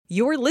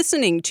You're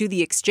listening to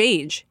The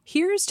Exchange.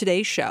 Here's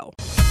today's show.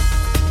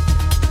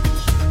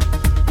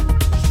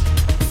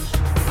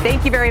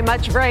 Thank you very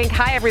much, Frank.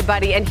 Hi,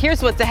 everybody. And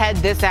here's what's ahead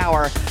this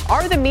hour.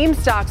 Are the meme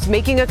stocks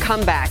making a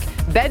comeback?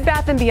 Bed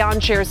Bath &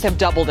 Beyond shares have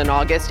doubled in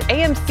August.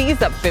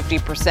 AMC's up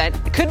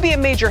 50%. Could be a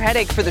major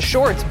headache for the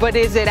shorts, but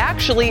is it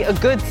actually a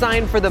good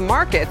sign for the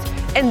markets?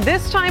 And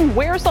this time,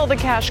 where's all the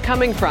cash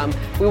coming from?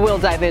 We will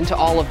dive into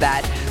all of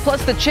that.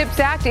 Plus, the CHIPS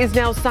Act is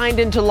now signed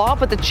into law,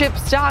 but the chip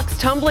stocks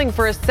tumbling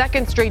for a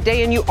second straight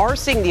day, and you are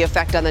seeing the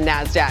effect on the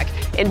NASDAQ.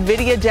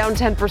 Nvidia down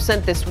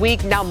 10% this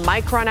week. Now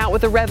Micron out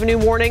with a revenue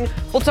warning.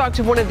 We'll talk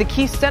to one of the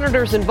key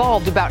senators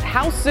involved about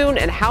how soon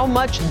and how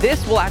much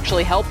this will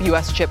actually help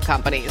U.S. chip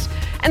companies.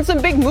 And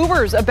some big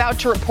movers about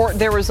to report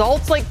their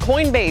results, like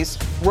Coinbase,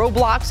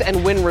 Roblox,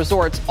 and Wynn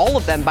Resorts. All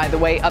of them, by the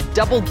way, up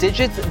double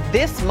digits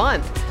this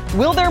month.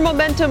 Will their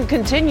momentum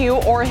continue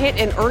or hit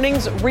an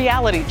earnings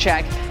reality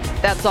check?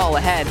 That's all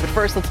ahead. But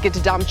first, let's get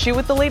to Dom Chu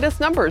with the latest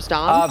numbers,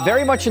 Dom.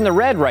 Very much in the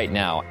red right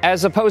now,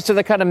 as opposed to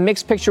the kind of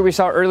mixed picture we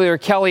saw earlier,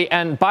 Kelly.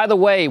 And by the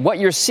way, what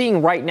you're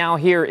seeing right now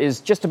here is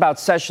just about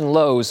session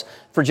lows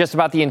for just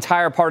about the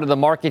entire part of the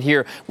market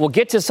here. We'll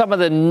get to some of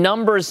the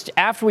numbers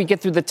after we get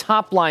through the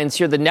top lines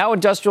here. The Dow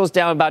Industrial is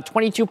down about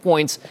 22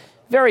 points.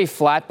 Very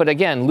flat, but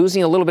again,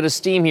 losing a little bit of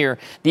steam here.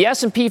 The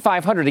S&P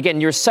 500,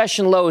 again, your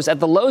session lows. At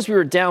the lows, we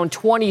were down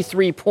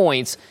 23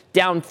 points,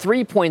 down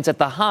 3 points at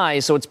the high.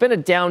 So it's been a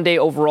down day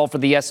overall for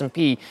the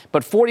S&P,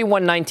 but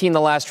 41.19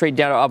 the last trade,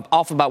 down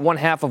off about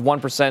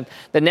 0.5%.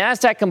 The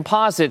NASDAQ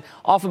Composite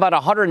off about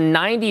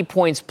 190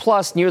 points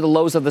plus near the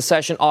lows of the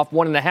session, off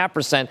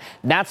 1.5%.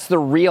 That's the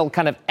real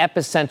kind of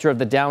epicenter of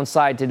the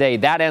downside today.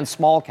 That and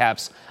small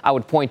caps, I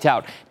would point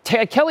out.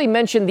 Kelly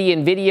mentioned the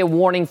NVIDIA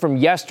warning from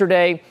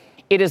yesterday.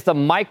 It is the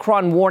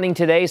Micron warning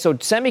today, so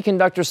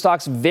semiconductor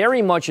stocks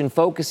very much in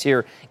focus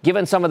here,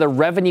 given some of the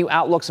revenue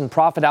outlooks and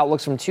profit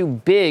outlooks from two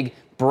big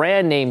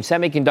brand name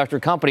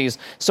semiconductor companies.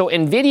 So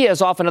NVIDIA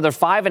is off another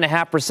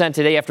 5.5%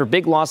 today after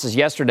big losses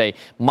yesterday.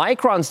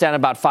 Micron's down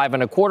about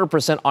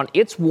 5.25% on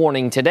its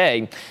warning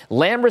today.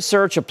 Lam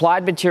Research,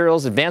 Applied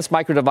Materials, Advanced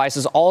Micro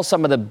Devices, all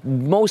some of the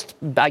most,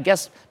 I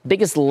guess,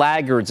 biggest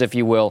laggards, if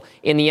you will,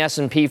 in the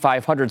S&P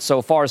 500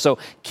 so far. So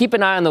keep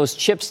an eye on those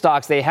chip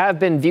stocks. They have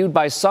been viewed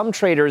by some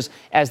traders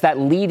as that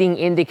leading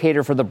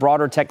indicator for the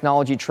broader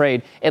technology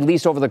trade, at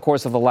least over the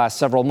course of the last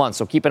several months.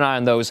 So keep an eye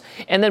on those.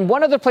 And then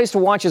one other place to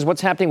watch is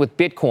what's happening with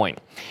Bitcoin.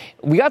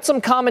 We got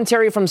some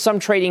commentary from some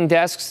trading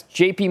desks,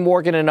 JP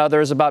Morgan and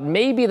others, about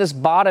maybe this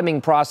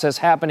bottoming process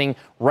happening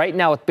right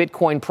now with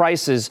Bitcoin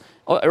prices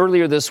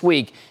earlier this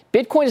week.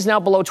 Bitcoin is now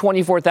below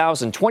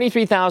 24,000,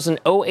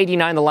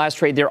 23,089 the last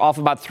trade. They're off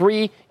about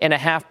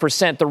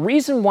 3.5%. The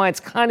reason why it's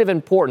kind of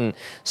important,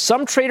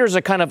 some traders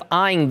are kind of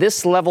eyeing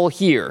this level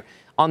here.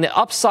 On the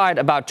upside,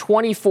 about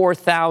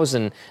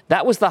 24,000.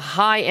 That was the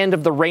high end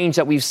of the range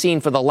that we've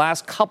seen for the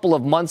last couple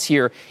of months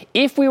here.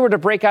 If we were to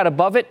break out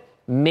above it,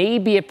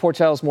 maybe it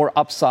portends more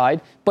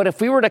upside. But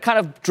if we were to kind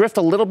of drift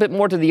a little bit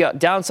more to the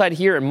downside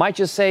here, it might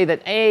just say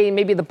that, hey,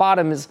 maybe the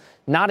bottom is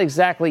not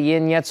exactly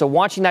in yet. So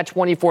watching that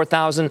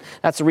 24,000,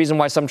 that's the reason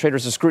why some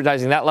traders are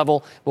scrutinizing that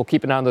level. We'll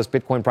keep an eye on those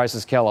Bitcoin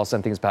prices. Kel, I'll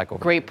send things back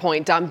over. Great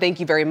point, Dom. Thank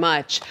you very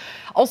much.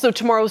 Also,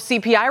 tomorrow's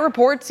CPI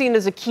report seen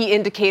as a key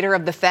indicator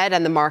of the Fed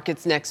and the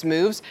market's next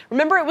moves.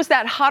 Remember, it was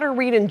that hotter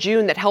read in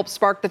June that helped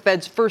spark the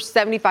Fed's first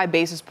 75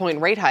 basis point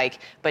rate hike.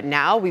 But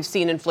now we've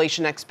seen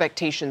inflation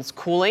expectations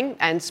cooling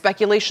and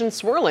speculation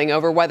swirling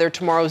over whether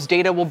tomorrow's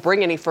data will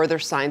bring any further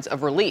signs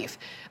of relief.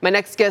 My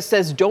next guest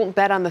says don't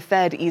bet on the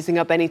Fed easing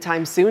up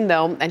anytime soon,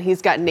 though, and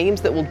he's got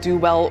names that will do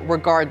well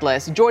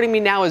regardless. Joining me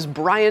now is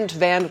Bryant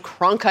Van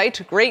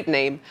Kronkite, great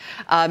name,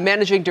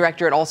 Managing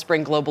Director at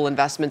Allspring Global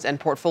Investments and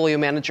Portfolio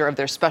Manager of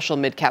their Special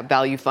Mid-Cap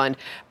Value Fund.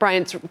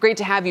 Bryant, it's great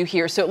to have you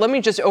here. So let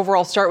me just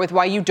overall start with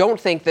why you don't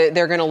think that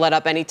they're going to let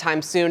up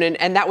anytime soon,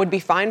 and that would be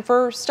fine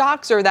for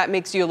stocks, or that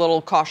makes you a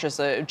little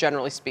cautious,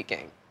 generally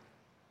speaking?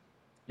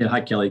 Yeah,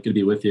 hi, Kelly. Good to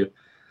be with you.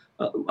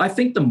 I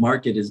think the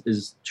market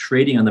is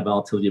trading on the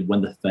volatility of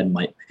when the Fed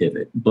might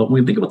pivot. But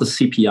when we think about the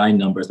CPI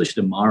number,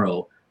 especially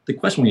tomorrow, the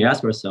question we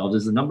ask ourselves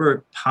is the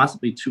number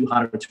possibly too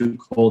hot or too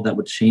cold that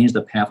would change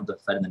the path of the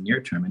Fed in the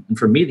near term? And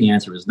for me, the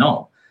answer is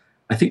no.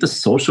 I think the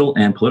social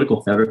and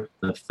political fabric of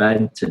the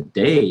Fed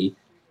today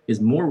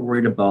is more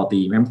worried about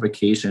the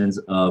ramifications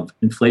of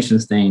inflation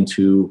staying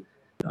too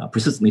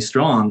persistently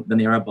strong than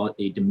they are about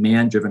a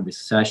demand-driven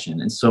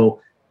recession. And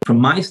so from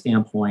my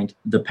standpoint,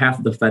 the path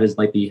of the Fed is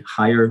likely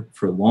higher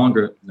for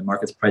longer than the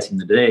market's pricing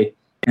today.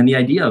 And the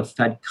idea of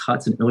Fed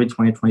cuts in early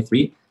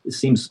 2023, it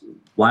seems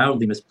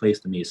wildly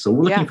misplaced to me. So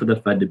we're looking for the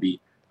Fed to be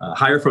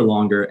higher for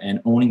longer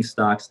and owning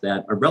stocks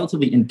that are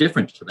relatively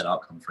indifferent to that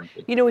outcome,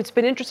 frankly. You know, it's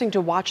been interesting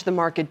to watch the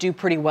market do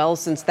pretty well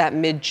since that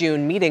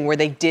mid-June meeting where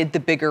they did the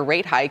bigger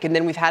rate hike. And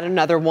then we've had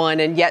another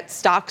one, and yet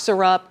stocks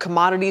are up,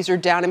 commodities are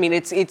down. I mean,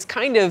 it's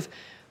kind of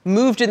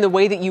moved in the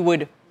way that you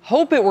would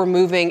hope it were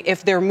moving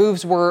if their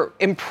moves were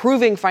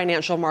improving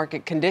financial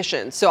market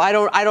conditions. So I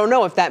don't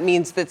know if that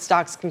means that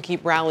stocks can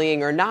keep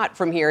rallying or not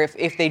from here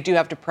if they do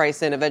have to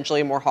price in eventually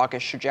a more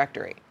hawkish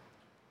trajectory.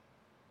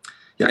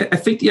 Yeah, I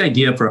think the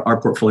idea for our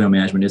portfolio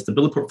management is to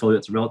build a portfolio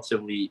that's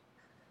relatively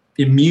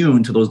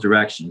immune to those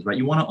directions, right?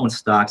 You want to own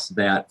stocks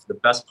that, for the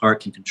best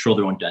part, can control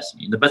their own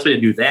destiny. And the best way to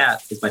do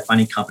that is by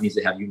finding companies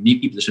that have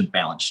uniquely positioned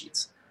balance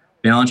sheets.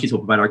 Balance sheets will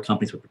provide our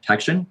companies with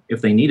protection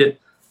if they need it,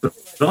 but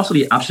also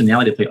the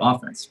optionality to play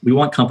offense. We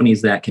want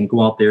companies that can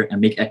go out there and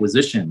make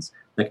acquisitions,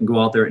 that can go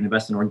out there and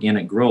invest in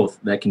organic growth,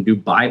 that can do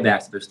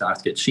buybacks if their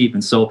stocks get cheap.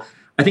 And so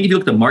I think if you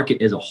look at the market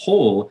as a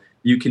whole,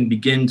 you can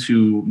begin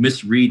to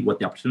misread what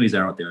the opportunities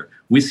are out there.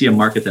 We see a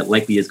market that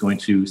likely is going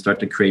to start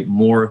to create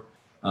more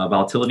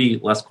volatility,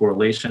 less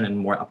correlation, and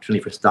more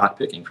opportunity for stock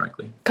picking,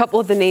 frankly. A couple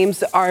of the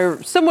names are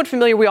somewhat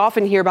familiar. We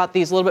often hear about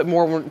these a little bit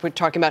more when we're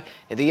talking about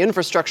the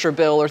infrastructure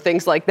bill or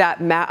things like that.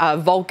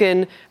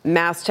 Vulcan,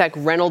 Mastech,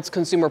 Reynolds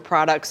Consumer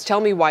Products.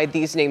 Tell me why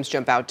these names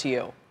jump out to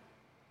you.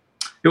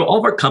 All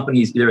of our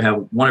companies either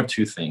have one of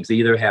two things. They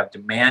either have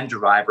demand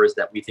drivers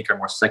that we think are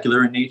more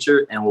secular in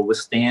nature and will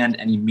withstand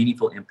any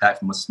meaningful impact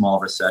from a small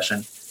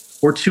recession,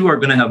 or two are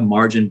going to have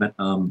margin,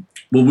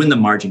 will win the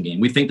margin game.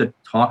 We think the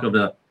talk of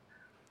the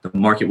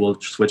market will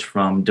switch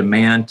from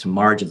demand to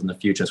margins in the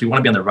future. So we want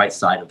to be on the right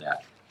side of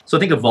that. So I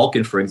think of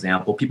Vulcan, for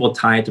example, people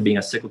tie it to being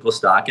a cyclical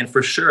stock. And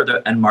for sure,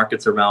 the end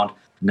markets around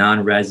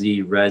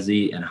non-resi,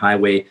 resi, and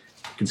highway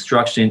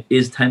construction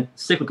is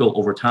cyclical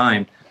over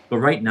time. But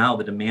right now,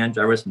 the demand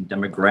drivers and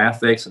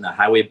demographics and the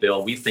highway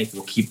bill, we think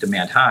will keep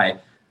demand high.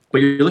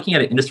 But you're looking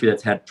at an industry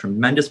that's had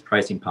tremendous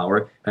pricing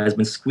power, has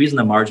been squeezing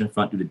the margin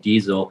front due to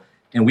diesel.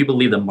 And we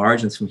believe the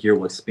margins from here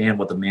will expand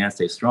while demand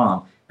stays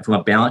strong. And from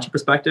a balance sheet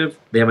perspective,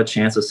 they have a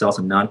chance to sell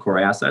some non-core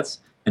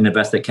assets and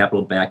invest that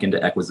capital back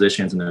into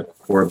acquisitions in their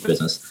core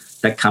business.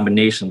 That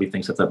combination, we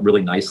think, sets up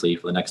really nicely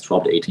for the next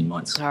 12 to 18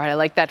 months. All right, I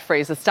like that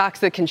phrase, the stocks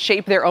that can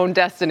shape their own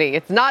destiny.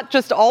 It's not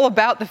just all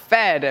about the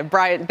Fed.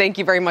 Brian, thank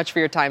you very much for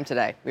your time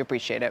today. We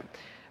appreciate it.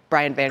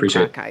 Brian Van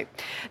Krankheit.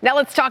 Now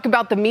let's talk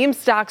about the meme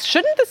stocks.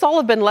 Shouldn't this all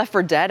have been left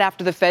for dead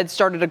after the Fed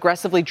started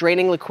aggressively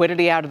draining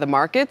liquidity out of the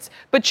markets?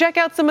 But check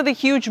out some of the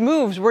huge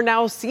moves we're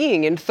now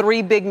seeing in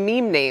three big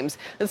meme names.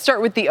 Let's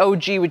start with the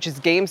OG, which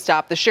is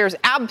GameStop. The shares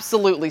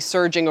absolutely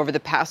surging over the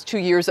past 2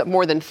 years, up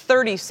more than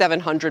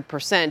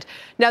 3,700%.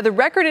 Now the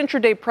record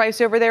intraday price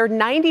over there,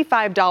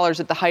 $95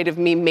 at the height of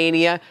meme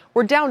mania.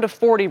 We're down to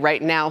 40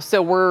 right now,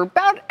 so we're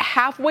about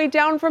halfway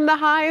down from the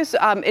highs.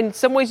 In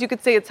some ways, you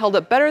could say it's held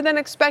up better than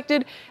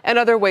expected. And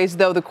other ways,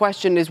 though, the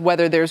question is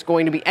whether there's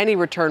going to be any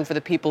return for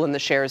the people in the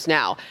shares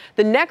now.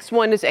 The next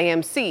one is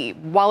AMC.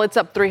 While it's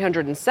up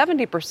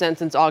 370%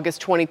 since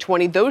August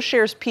 2020, those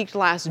shares peaked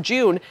last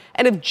June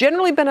and have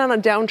generally been on a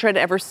downtrend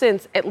ever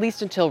since, at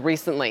least until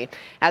recently.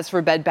 As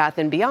for Bed Bath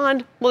 &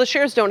 Beyond, well, the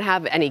shares don't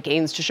have any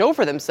gains to show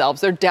for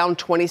themselves. They're down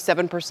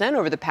 27%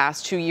 over the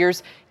past 2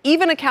 years.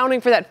 Even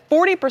accounting for that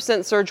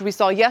 40% surge we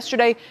saw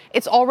yesterday,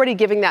 it's already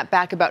giving that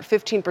back about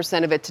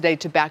 15% of it today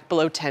to back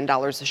below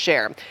 $10 a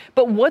share.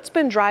 But what's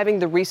been driving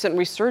the recent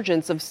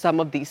resurgence of some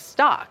of these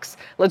stocks?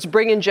 Let's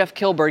bring in Jeff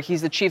Kilberg.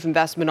 He's the Chief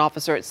Investment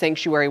Officer at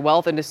Sanctuary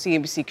Wealth and a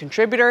CNBC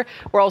contributor.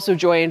 We're also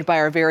joined by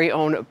our very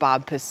own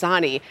Bob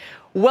Pisani.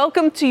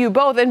 Welcome to you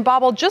both. And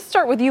Bob, I'll just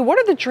start with you. What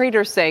are the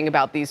traders saying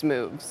about these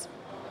moves?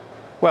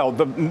 Well,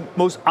 the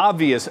most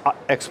obvious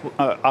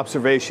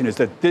observation is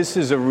that this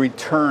is a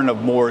return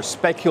of more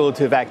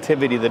speculative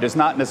activity that is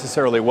not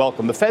necessarily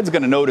welcome. The Fed's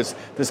going to notice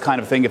this kind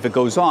of thing if it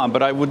goes on.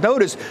 But I would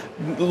notice,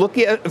 look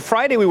at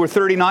Friday, we were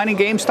 39 in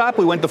GameStop.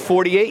 We went to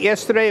 48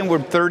 yesterday, and we're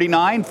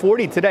 39,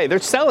 40 today. They're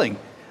selling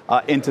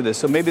into this.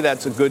 So maybe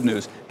that's a good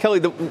news.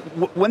 Kelly,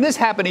 when this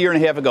happened a year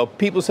and a half ago,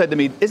 people said to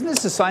me, isn't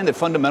this a sign that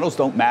fundamentals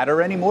don't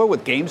matter anymore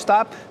with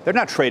GameStop? They're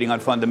not trading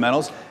on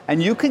fundamentals.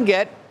 And you can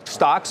get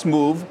stocks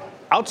move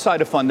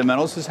outside of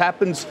fundamentals. This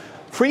happens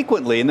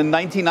frequently. In the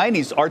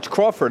 1990s, Arch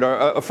Crawford,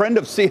 a friend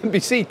of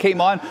CNBC,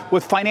 came on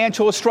with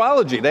financial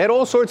astrology. They had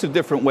all sorts of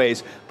different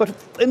ways. But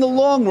in the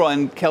long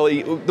run,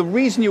 Kelly, the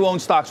reason you own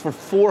stocks for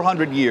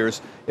 400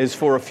 years is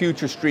for a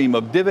future stream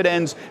of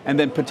dividends and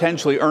then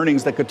potentially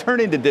earnings that could turn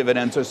into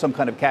dividends or some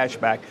kind of cash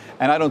back.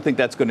 And I don't think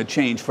that's going to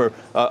change for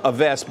a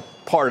vast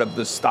part of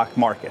the stock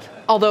market.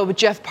 Although,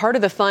 Jeff, part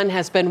of the fun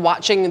has been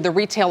watching the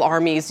retail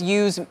armies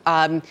use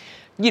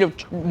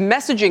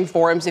messaging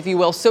forums, if you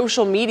will,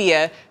 social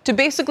media, to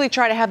basically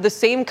try to have the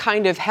same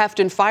kind of heft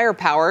and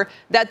firepower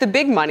that the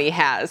big money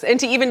has, and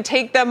to even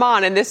take them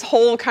on in this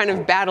whole kind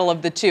of battle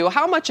of the two.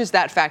 How much is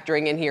that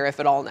factoring in here,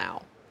 if at all,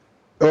 now?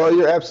 Well,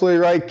 you're absolutely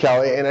right,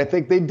 Kelly. And I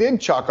think they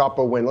did chalk up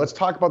a win. Let's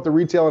talk about the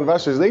retail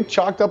investors. They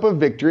chalked up a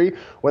victory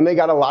when they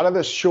got a lot of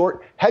the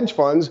short hedge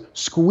funds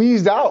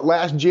squeezed out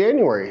last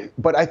January.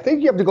 But I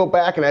think you have to go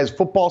back, and as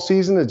football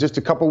season is just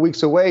a couple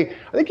weeks away,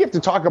 I think you have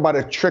to talk about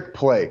a trick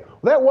play.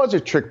 Well, that was a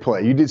trick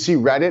play. You did see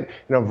Reddit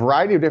and a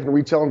variety of different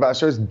retail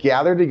investors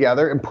gather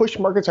together and push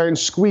markets higher and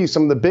squeeze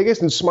some of the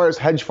biggest and smartest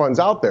hedge funds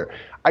out there.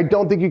 I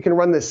don't think you can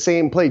run the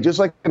same play. Just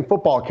like in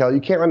football, Kelly,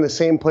 you can't run the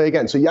same play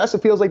again. So yes,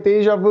 it feels like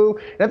deja vu.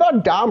 And I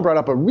thought Dom brought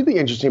up a really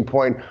interesting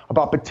point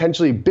about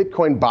potentially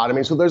Bitcoin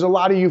bottoming. So there's a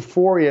lot of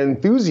euphoria and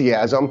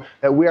enthusiasm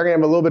that we are going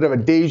to have a little bit of a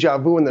deja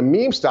vu in the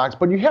meme stocks,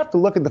 but you have to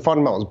look at the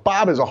fundamentals.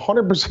 Bob is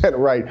 100%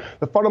 right.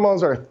 The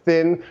fundamentals are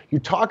thin. You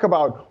talk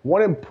about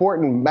one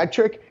important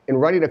metric in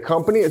running a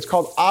company, it's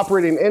called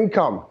operating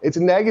income. It's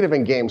negative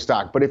in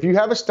GameStop. But if you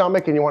have a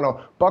stomach and you want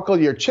to buckle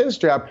your chin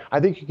strap, I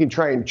think you can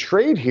try and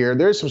trade here.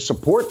 There's some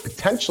support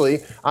potentially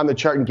on the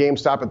chart in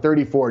GameStop at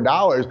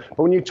 $34. But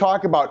when you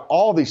talk about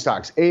all these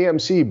stocks,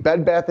 AMC,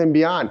 Bed Bath &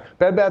 Beyond,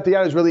 Bed Bath &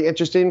 Beyond is really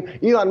interesting.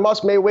 Elon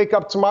Musk may wake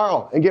up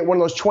tomorrow and get one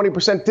of those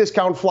 20%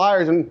 discount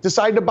flyers and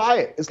decide to buy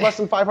it. It's less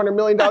than $500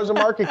 million in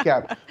market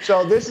cap.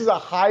 So this is a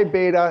high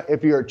beta.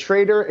 If you're a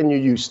trader and you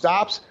use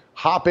stops,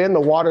 hop in, the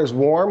water's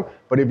warm.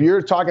 But if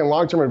you're talking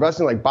long-term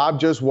investing like Bob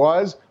just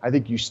was, I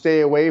think you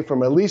stay away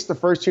from at least the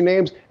first two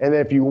names. And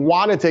then if you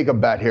want to take a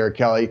bet here,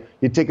 Kelly,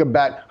 you take a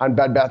bet on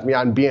Bed Bath &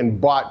 Beyond being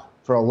bought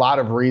for a lot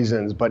of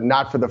reasons, but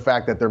not for the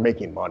fact that they're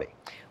making money.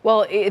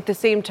 Well, at the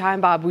same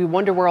time, Bob, we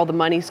wonder where all the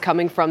money's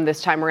coming from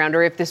this time around,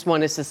 or if this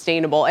one is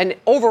sustainable. And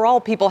overall,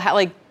 people,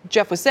 like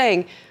Jeff was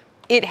saying,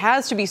 it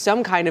has to be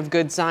some kind of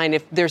good sign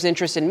if there's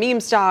interest in meme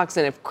stocks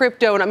and if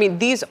crypto. And I mean,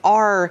 these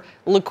are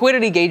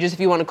liquidity gauges, if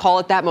you want to call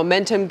it that,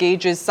 momentum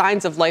gauges,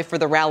 signs of life for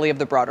the rally of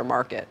the broader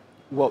market.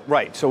 Well,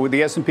 right. So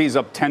the S&P is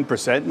up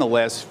 10% in the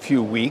last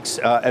few weeks,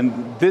 and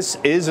this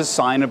is a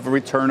sign of a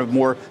return of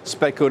more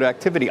speculative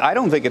activity. I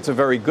don't think it's a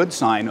very good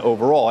sign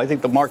overall. I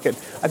think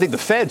the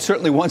Fed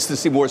certainly wants to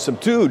see more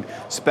subdued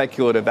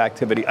speculative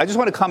activity. I just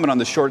want to comment on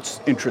the short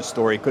interest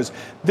story because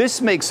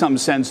this makes some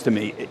sense to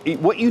me.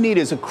 What you need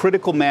is a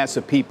critical mass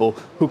of people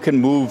who can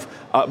move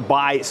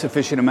by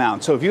sufficient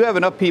amount. So if you have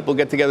enough people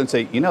get together and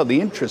say,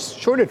 the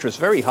short interest is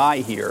very high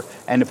here,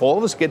 and if all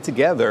of us get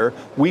together,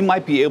 we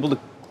might be able to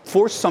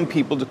force some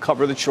people to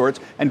cover the shorts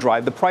and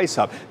drive the price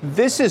up.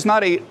 This is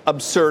not an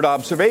absurd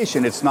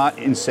observation. It's not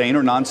insane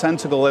or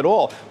nonsensical at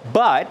all.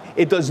 But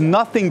it does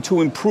nothing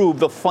to improve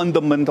the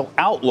fundamental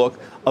outlook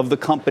of the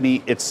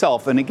company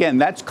itself. And again,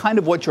 that's kind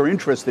of what you're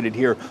interested in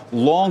here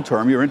long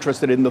term. You're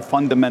interested in the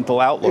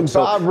fundamental outlook. And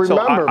Bob,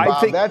 remember,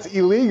 Bob, that's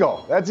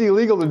illegal. That's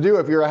illegal to do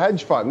if you're a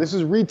hedge fund. This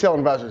is retail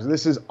investors.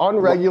 This is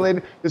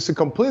unregulated. This is a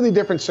completely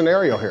different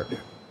scenario here.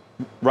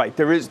 Right,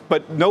 there is,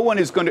 but no one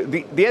is going to.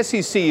 The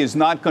SEC is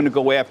not going to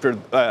go after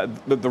the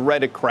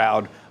Reddit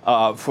crowd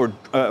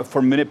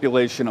for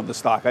manipulation of the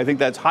stock. I think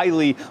that's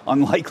highly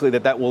unlikely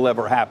that will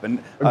ever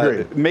happen.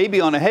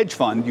 Maybe on a hedge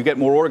fund you get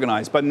more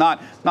organized, but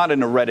not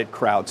in a Reddit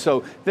crowd.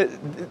 So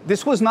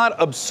this was not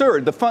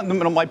absurd. The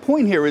fundamental, my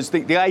point here is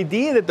the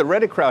idea that the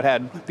Reddit crowd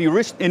had,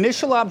 the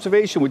initial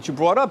observation, which you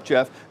brought up,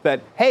 Jeff,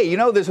 that hey,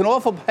 there's an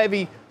awful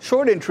heavy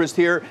short interest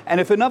here, and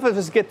if enough of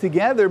us get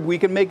together, we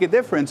can make a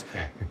difference.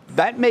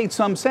 That made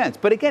some sense.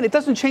 But again, it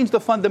doesn't change the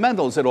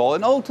fundamentals at all.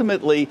 And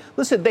ultimately,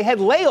 listen, they had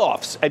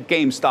layoffs at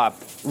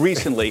GameStop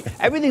recently.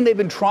 Everything they've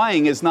been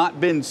trying has not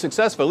been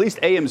successful. At least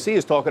AMC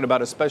is talking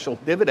about a special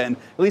dividend.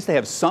 At least they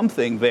have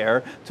something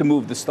there to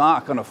move the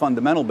stock on a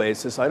fundamental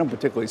basis. I don't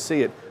particularly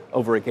see it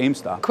over at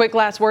GameStop. Quick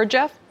last word,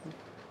 Jeff?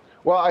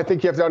 Well, I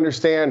think you have to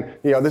understand,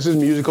 this is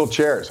musical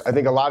chairs. I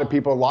think a lot of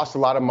people lost a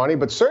lot of money,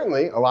 but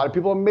certainly a lot of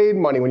people have made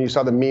money when you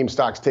saw the meme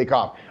stocks take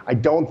off. I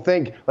don't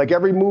think, like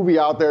every movie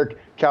out there,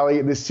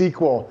 Kelly, the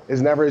sequel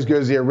is never as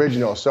good as the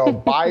original. So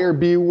buyer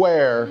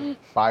beware,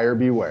 buyer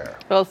beware.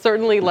 Well,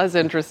 certainly less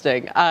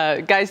interesting.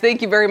 Guys,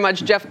 thank you very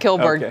much. Jeff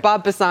Kilberg,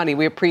 Bob Pisani,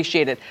 we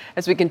appreciate it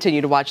as we continue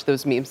to watch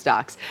those meme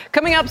stocks.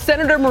 Coming up,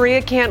 Senator Maria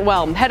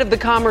Cantwell, head of the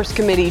Commerce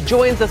Committee,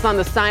 joins us on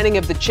the signing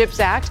of the CHIPS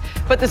Act.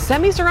 But the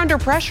semis are under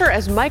pressure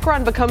as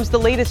Micron becomes the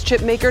latest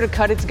chip maker to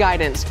cut its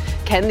guidance.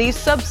 Can these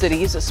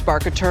subsidies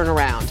spark a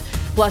turnaround?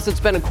 Plus, it's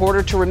been a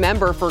quarter to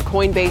remember for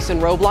Coinbase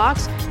and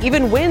Roblox.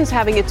 Even Wynn's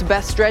having its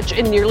best stretch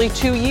in nearly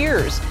 2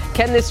 years.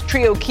 Can this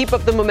trio keep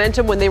up the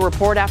momentum when they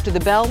report after the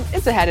bell?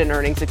 It's ahead in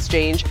earnings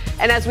exchange.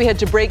 And as we head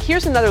to break,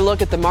 here's another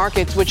look at the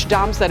markets, which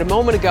Dom said a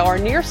moment ago are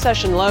near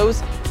session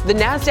lows. The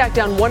NASDAQ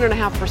down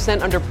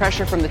 1.5% under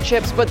pressure from the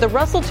chips, but the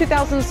Russell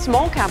 2000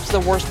 small cap's the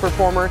worst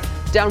performer,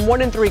 down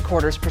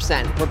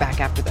 1.75%. We're back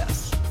after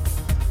this.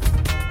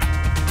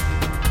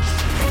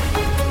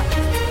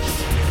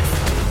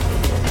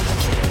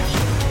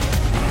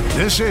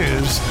 This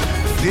is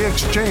The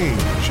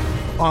Exchange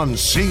on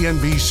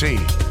CNBC.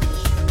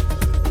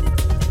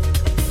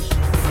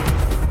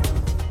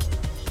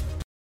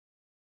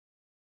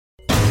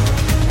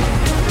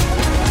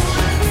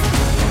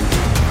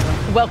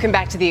 Welcome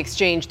back to The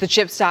Exchange. The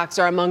chip stocks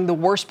are among the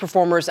worst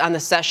performers on the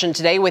session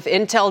today, with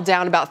Intel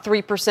down about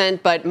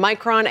 3%, but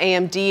Micron,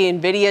 AMD,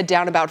 NVIDIA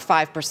down about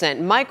 5%.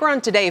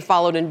 Micron today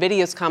followed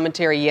NVIDIA's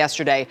commentary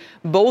yesterday,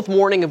 both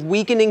warning of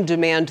weakening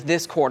demand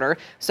this quarter,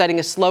 citing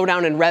a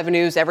slowdown in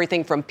revenues,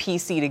 everything from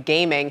PC to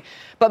gaming.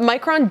 But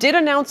Micron did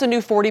announce a new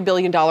 $40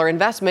 billion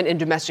investment in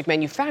domestic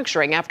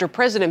manufacturing after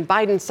President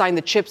Biden signed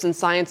the Chips and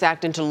Science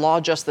Act into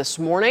law just this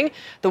morning.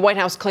 The White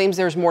House claims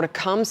there's more to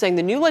come, saying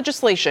the new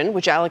legislation,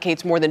 which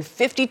allocates more than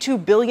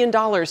 $52 billion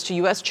to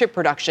U.S. chip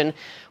production,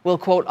 will,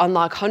 quote,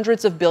 unlock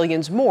hundreds of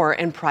billions more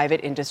in private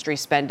industry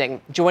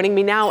spending. Joining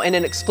me now in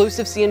an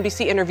exclusive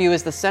CNBC interview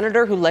is the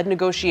senator who led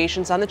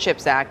negotiations on the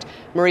CHIPS Act,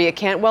 Maria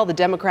Cantwell, the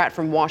Democrat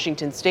from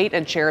Washington State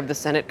and chair of the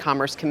Senate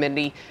Commerce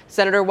Committee.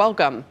 Senator,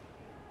 welcome.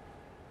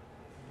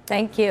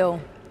 Thank you.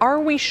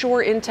 Are we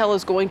sure Intel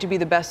is going to be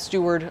the best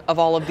steward of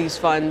all of these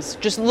funds?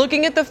 Just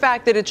looking at the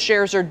fact that its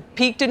shares are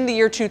peaked in the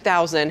year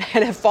 2000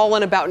 and have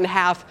fallen about in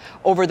half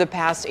over the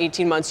past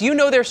 18 months. You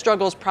know their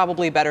struggles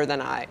probably better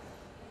than I.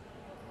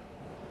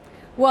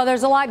 Well,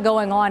 there's a lot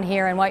going on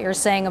here in what you're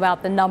saying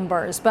about the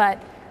numbers. But,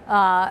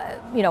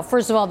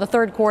 first of all, the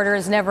third quarter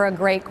is never a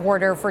great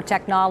quarter for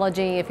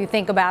technology. If you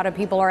think about it,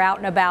 people are out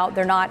and about.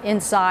 They're not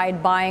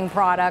inside buying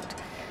product.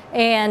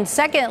 And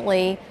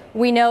secondly,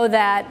 we know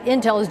that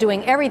Intel is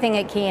doing everything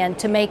it can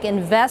to make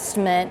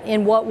investment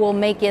in what will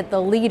make it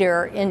the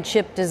leader in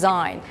chip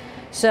design.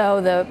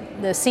 So the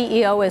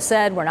CEO has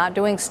said, we're not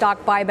doing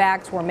stock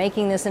buybacks, we're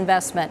making this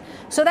investment.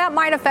 So that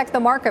might affect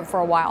the market for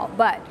a while.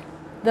 But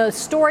the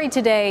story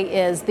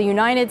today is the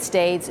United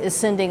States is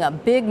sending a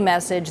big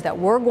message that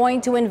we're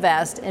going to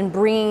invest in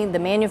bringing the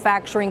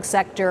manufacturing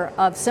sector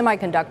of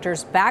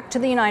semiconductors back to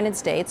the United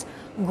States,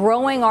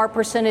 growing our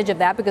percentage of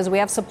that because we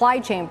have supply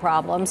chain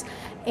problems,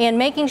 and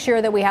making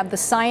sure that we have the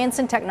science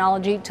and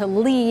technology to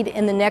lead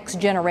in the next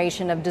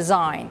generation of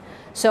design,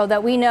 so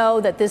that we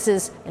know that this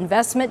is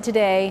investment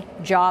today,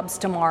 jobs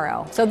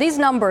tomorrow. So these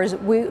numbers,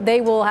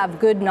 they will have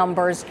good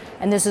numbers,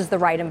 and this is the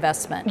right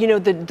investment. You know,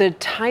 the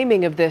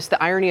timing of this,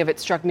 the irony of it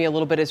struck me a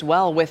little bit as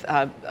well with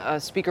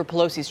Speaker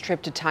Pelosi's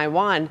trip to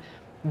Taiwan.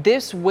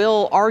 This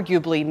will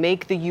arguably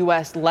make the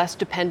U.S. less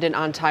dependent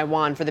on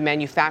Taiwan for the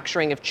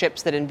manufacturing of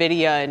chips that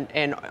NVIDIA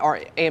and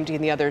AMD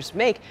and the others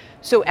make.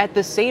 So at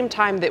the same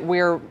time that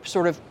we're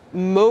sort of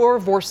more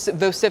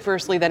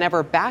vociferously than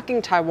ever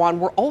backing Taiwan,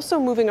 we're also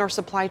moving our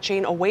supply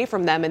chain away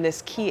from them in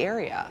this key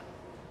area.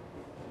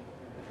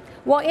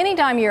 Well,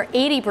 anytime you're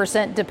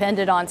 80%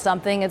 dependent on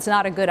something, it's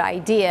not a good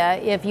idea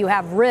if you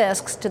have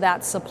risks to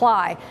that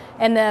supply.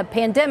 And the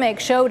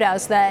pandemic showed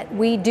us that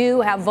we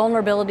do have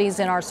vulnerabilities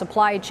in our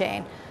supply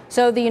chain.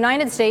 So the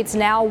United States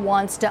now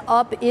wants to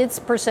up its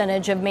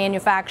percentage of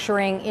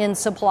manufacturing in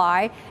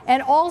supply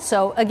and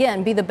also,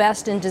 again, be the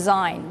best in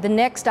design. The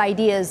next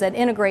ideas that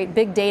integrate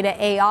big data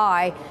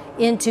AI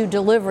into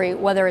delivery,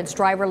 whether it's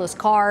driverless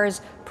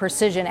cars,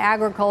 precision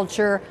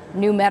agriculture,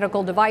 new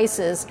medical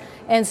devices.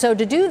 And so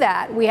to do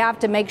that, we have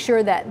to make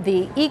sure that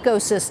the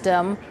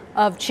ecosystem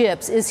of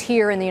chips is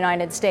here in the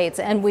United States.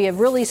 And we have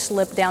really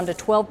slipped down to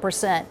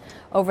 12%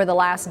 over the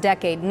last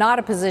decade, not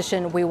a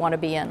position we want to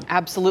be in.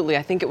 Absolutely.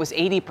 I think it was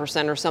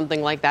 80% or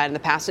something like that in the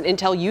past. And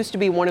Intel used to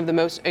be one of the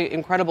most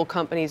incredible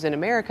companies in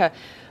America.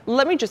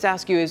 Let me just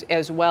ask you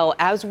as well,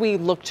 as we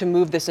look to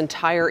move this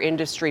entire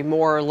industry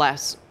more or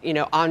less,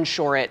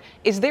 onshore it,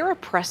 is there a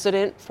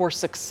precedent for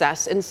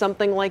success in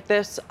something like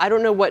this? I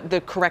don't know what the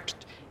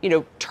correct,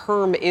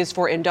 term is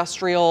for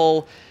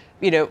industrial,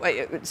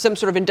 some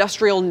sort of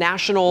industrial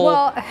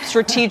national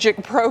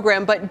strategic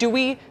program, but do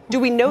we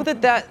know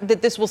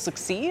that this will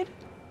succeed?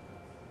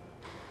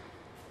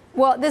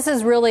 Well, this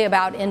is really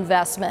about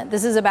investment.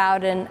 This is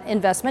about an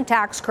investment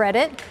tax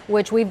credit,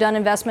 which we've done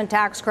investment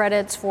tax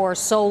credits for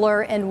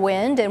solar and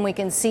wind, and we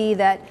can see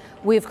that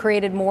we've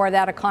created more of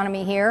that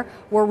economy here.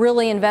 We're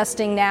really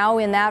investing now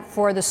in that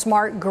for the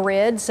smart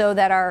grid so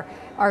that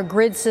our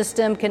grid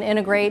system can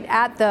integrate.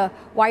 At the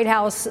White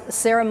House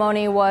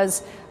ceremony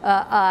was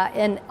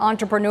an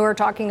entrepreneur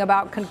talking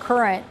about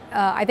concurrent.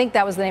 I think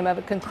that was the name of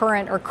it,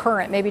 concurrent or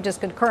current, maybe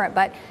just concurrent.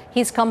 But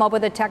he's come up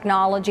with a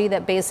technology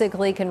that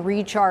basically can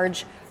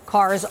recharge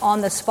cars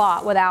on the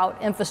spot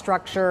without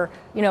infrastructure,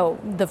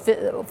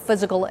 the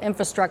physical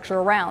infrastructure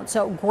around.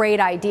 So great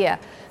idea.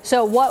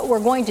 So what we're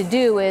going to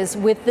do is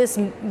with this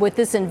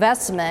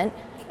investment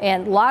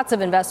and lots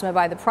of investment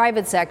by the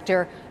private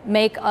sector,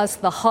 make us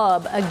the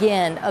hub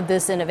again of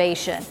this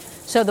innovation.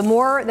 So the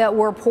more that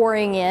we're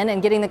pouring in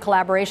and getting the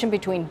collaboration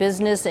between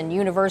business and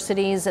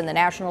universities and the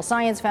National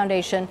Science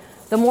Foundation,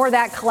 the more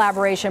that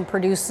collaboration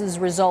produces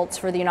results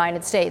for the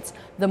United States.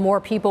 The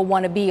more people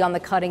want to be on the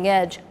cutting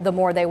edge, the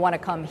more they want to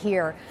come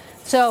here.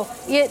 So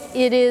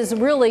it is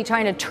really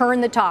trying to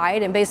turn the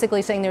tide and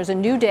basically saying there's a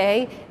new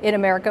day in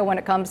America when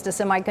it comes to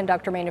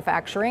semiconductor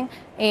manufacturing,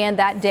 and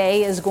that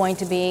day is going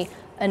to be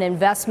an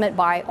investment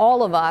by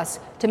all of us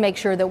to make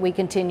sure that we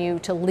continue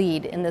to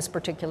lead in this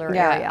particular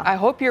area. I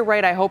hope you're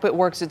right. I hope it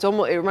works. It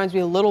reminds me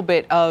a little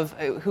bit of,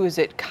 who is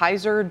it,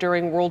 Kaiser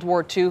during World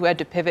War II, who had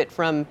to pivot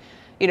from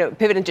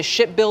pivot into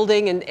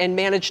shipbuilding and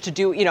manage to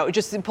do,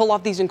 just pull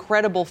off these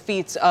incredible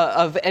feats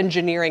of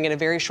engineering in a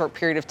very short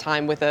period of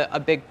time with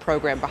a big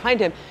program behind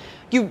him.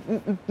 You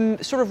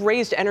sort of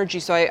raised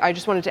energy, so I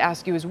just wanted to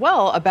ask you as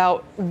well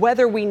about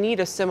whether we need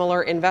a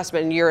similar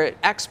investment. And you're an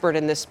expert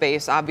in this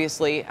space,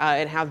 obviously,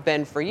 and have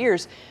been for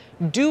years.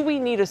 Do we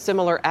need a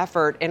similar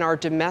effort in our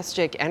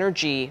domestic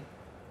energy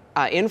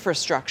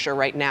infrastructure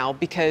right now?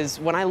 Because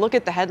when I look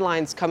at the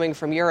headlines coming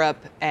from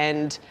Europe,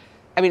 and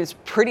it's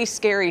pretty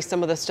scary,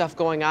 some of the stuff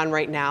going on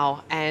right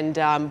now. And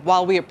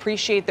while we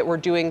appreciate that we're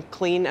doing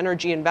clean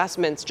energy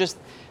investments, just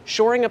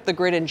shoring up the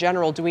grid in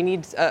general, do we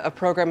need a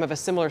program of a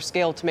similar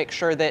scale to make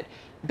sure that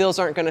bills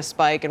aren't going to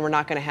spike and we're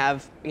not going to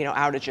have,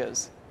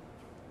 outages?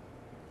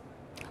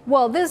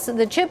 Well,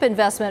 the chip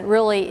investment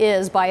really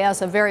is, by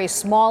us, a very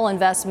small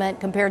investment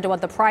compared to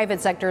what the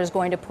private sector is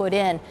going to put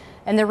in.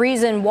 And the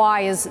reason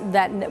why is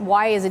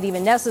it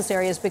even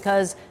necessary is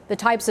because the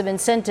types of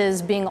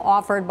incentives being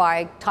offered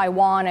by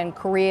Taiwan and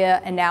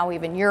Korea and now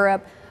even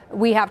Europe,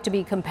 we have to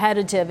be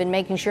competitive in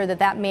making sure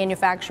that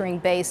manufacturing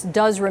base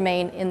does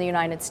remain in the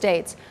United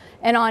States.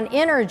 And on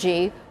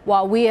energy,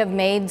 while we have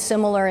made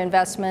similar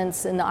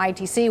investments in the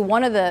ITC,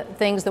 one of the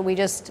things that we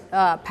just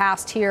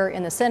passed here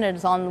in the Senate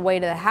is on the way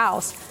to the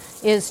House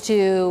is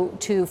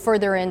to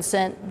further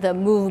incent the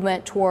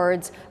movement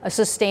towards a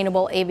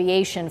sustainable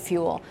aviation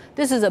fuel.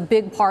 This is a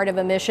big part of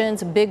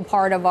emissions, a big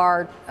part of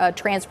our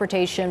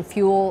transportation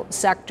fuel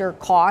sector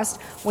cost.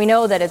 We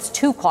know that it's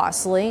too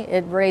costly.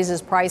 It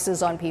raises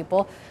prices on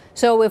people.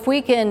 So if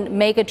we can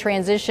make a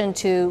transition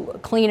to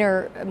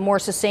cleaner, more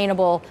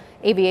sustainable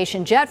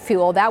aviation jet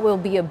fuel, that will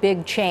be a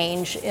big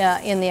change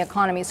in the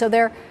economy. So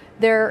the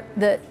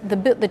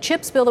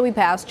CHIPS bill that we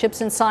passed,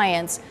 CHIPS and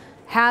Science,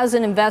 has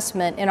an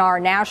investment in our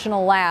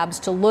national labs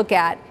to look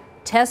at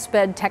test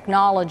bed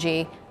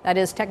technology, that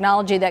is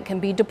technology that can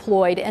be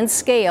deployed and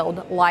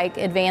scaled like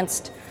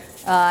advanced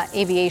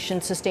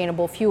aviation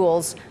sustainable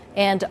fuels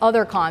and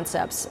other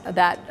concepts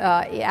that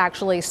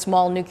actually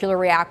small nuclear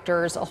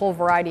reactors, a whole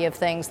variety of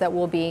things that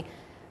will be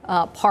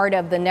part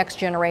of the next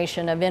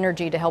generation of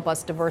energy to help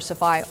us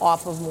diversify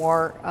off of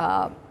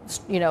more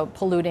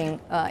polluting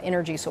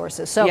energy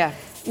sources. So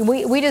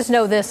we just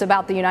know this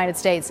about the United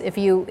States. If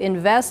you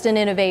invest in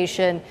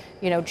innovation,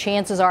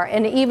 chances are,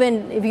 and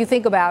even if you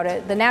think about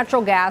it, the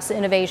natural gas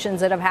innovations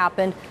that have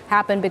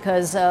happened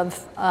because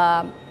of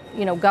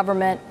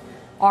government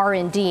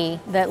R&D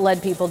that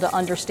led people to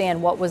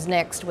understand what was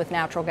next with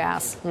natural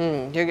gas.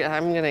 I'm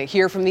going to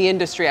hear from the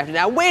industry after.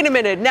 Now, wait a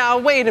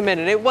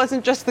minute. It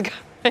wasn't just the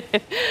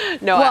government.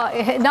 No. Well,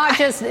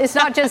 it's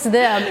not just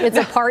them. It's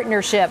a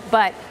partnership,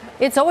 but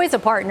it's always a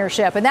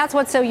partnership. And that's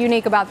what's so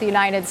unique about the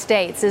United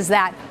States is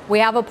that we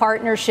have a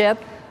partnership.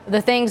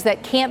 The things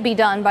that can't be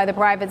done by the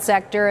private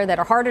sector that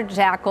are harder to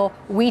tackle,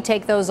 we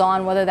take those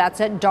on, whether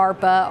that's at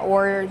DARPA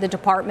or the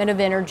Department of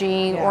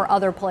Energy or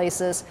other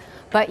places.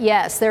 But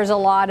yes, there's a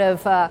lot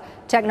of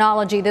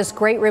technology. This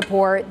great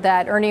report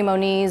that Ernie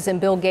Moniz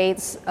and Bill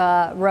Gates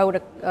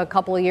wrote a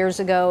couple of years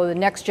ago, the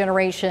Next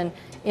Generation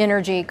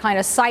Energy, kind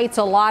of cites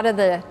a lot of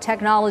the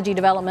technology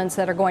developments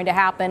that are going to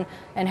happen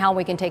and how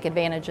we can take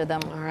advantage of them.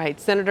 All right.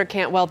 Senator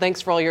Cantwell, thanks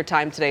for all your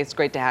time today. It's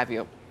great to have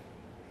you.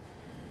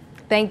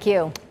 Thank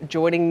you.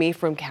 Joining me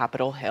from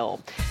Capitol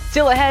Hill.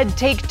 Still ahead,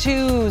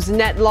 Take-Two's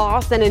net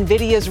loss and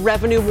NVIDIA's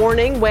revenue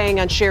warning weighing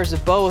on shares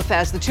of both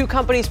as the two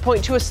companies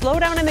point to a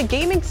slowdown in the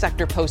gaming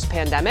sector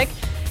post-pandemic.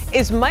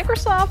 Is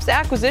Microsoft's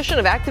acquisition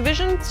of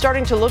Activision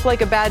starting to look like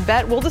a bad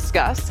bet? We'll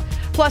discuss.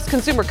 Plus,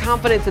 consumer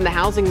confidence in the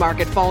housing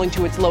market falling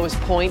to its lowest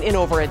point in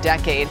over a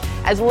decade.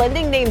 As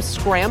lending names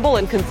scramble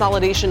and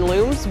consolidation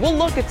looms, we'll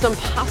look at some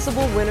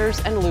possible winners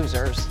and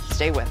losers.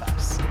 Stay with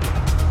us.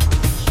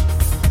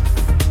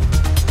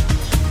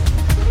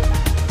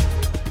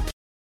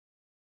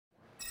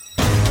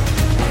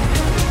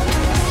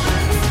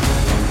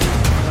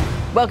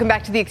 Welcome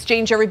back to the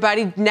exchange,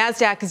 everybody.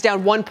 NASDAQ is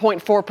down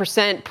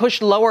 1.4%,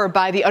 pushed lower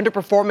by the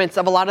underperformance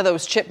of a lot of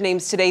those chip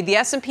names today. The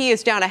S&P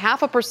is down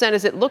 0.5%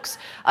 as it looks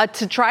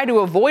to try to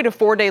avoid a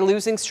 4-day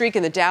losing streak,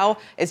 and the Dow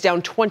is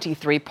down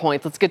 23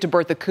 points. Let's get to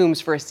Bertha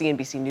Coombs for a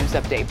CNBC News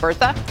update.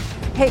 Bertha?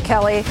 Hey,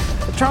 Kelly.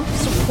 Trump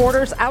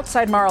supporters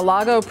outside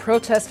Mar-a-Lago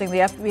protesting the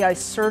FBI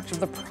search of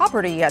the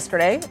property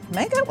yesterday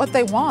may get what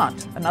they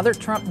want, another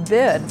Trump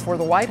bid for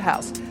the White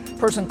House. A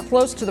person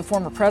close to the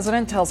former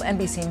president tells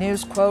NBC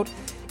News, quote,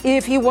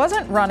 if he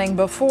wasn't running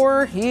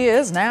before, he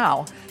is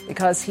now.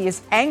 Because he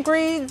is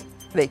angry,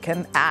 they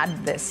can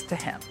add this to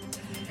him.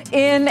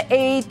 In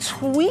a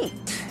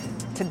tweet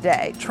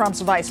today,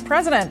 Trump's vice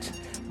president,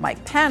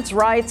 Mike Pence,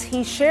 writes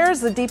he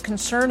shares the deep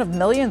concern of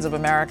millions of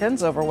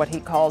Americans over what he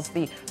calls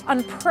the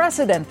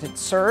unprecedented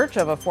search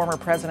of a former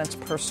president's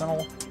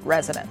personal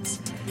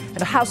residence.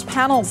 And a House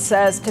panel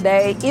says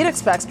today it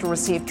expects to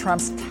receive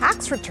Trump's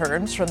tax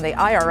returns from the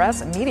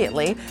IRS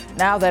immediately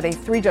now that a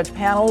 3-judge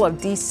panel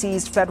of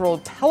D.C.'s federal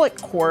appellate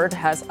court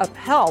has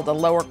upheld a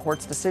lower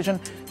court's decision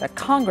that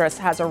Congress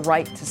has a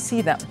right to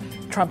see them.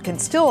 Trump can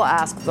still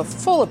ask the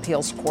full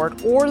appeals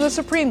court or the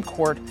Supreme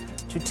Court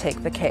to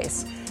take the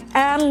case.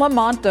 And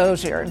Lamont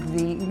Dozier,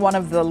 one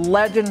of the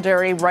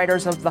legendary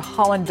writers of the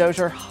Holland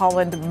Dozier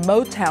Holland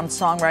Motown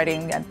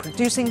songwriting and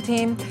producing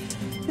team,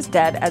 is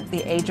dead at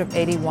the age of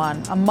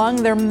 81.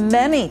 Among their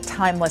many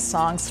timeless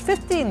songs,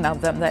 15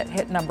 of them that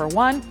hit number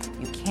one: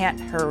 You Can't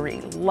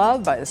Hurry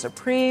Love by the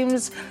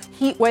Supremes,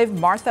 Heatwave,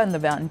 Martha and the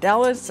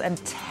Vandellas,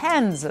 and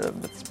tens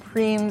of the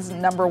Supremes'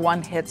 number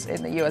one hits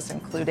in the U.S.,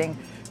 including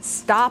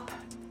Stop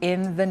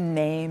in the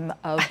Name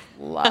of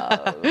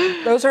Love.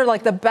 Those are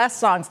like the best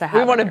songs to have.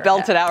 We want to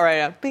belt it out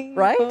right now.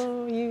 Right?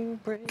 You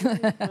break. It's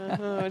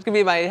going to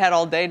be in my head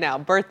all day now.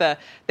 Bertha,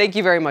 thank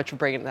you very much for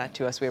bringing that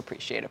to us. We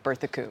appreciate it.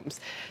 Bertha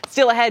Coombs.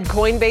 Still ahead,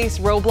 Coinbase,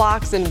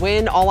 Roblox, and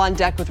Wynn all on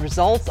deck with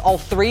results. All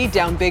three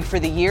down big for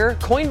the year.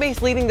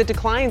 Coinbase leading the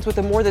declines with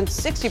a more than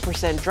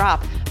 60%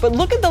 drop. But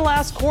look at the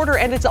last quarter,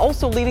 and it's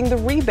also leading the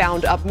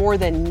rebound up more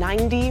than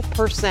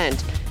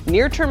 90%.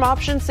 Near-term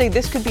options say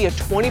this could be a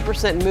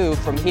 20% move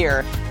from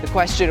here. The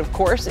question, of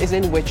course, is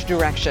in which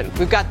direction.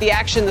 We've got the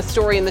action, the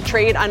story, and the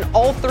trade on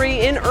all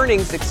three in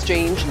Earnings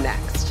Exchange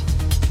next.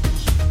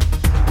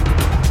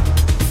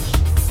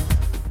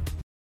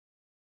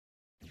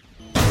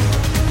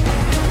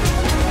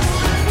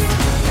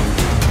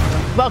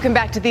 Welcome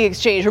back to The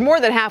Exchange. We're more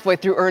than halfway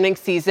through earnings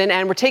season,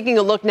 and we're taking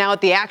a look now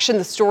at the action,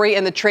 the story,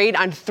 and the trade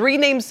on three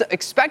names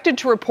expected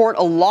to report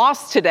a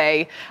loss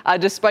today,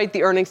 despite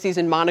the earnings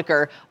season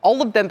moniker.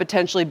 All of them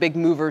potentially big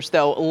movers,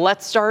 though.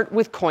 Let's start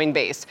with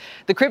Coinbase.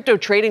 The crypto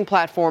trading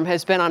platform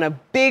has been on a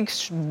big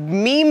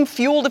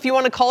meme-fueled, if you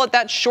want to call it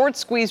that, short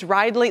squeeze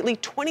ride lately.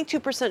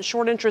 22%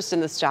 short interest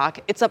in the stock.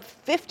 It's up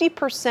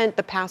 50%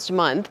 the past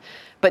month,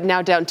 but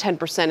now down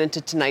 10% into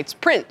tonight's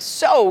print.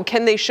 So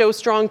can they show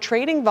strong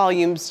trading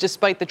volumes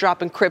despite the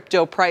drop in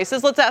crypto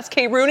prices? Let's ask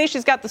Kay Rooney.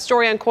 She's got the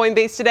story on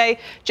Coinbase today.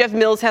 Jeff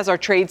Mills has our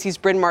trades. He's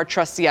Bryn Mawr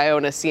Trust CIO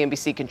and a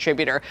CNBC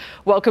contributor.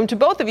 Welcome to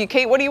both of you.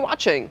 Kate, what are you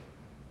watching?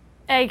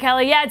 Hey,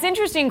 Kelly. Yeah, it's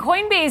interesting.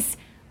 Coinbase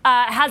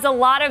has a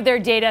lot of their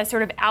data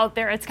sort of out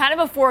there. It's kind of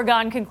a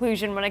foregone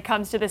conclusion when it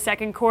comes to the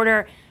second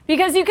quarter,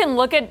 because you can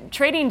look at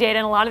trading data,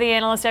 and a lot of the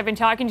analysts I've been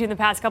talking to in the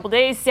past couple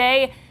days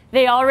say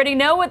they already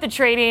know what the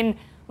trading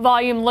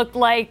volume looked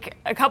like.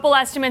 A couple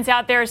estimates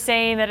out there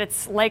saying that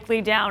it's likely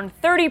down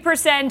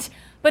 30%,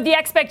 but the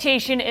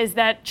expectation is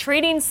that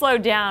trading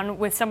slowed down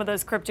with some of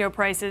those crypto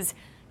prices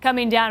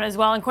coming down as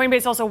well. And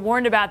Coinbase also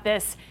warned about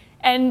this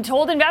and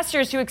told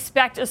investors to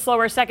expect a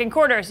slower second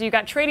quarter. So you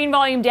got trading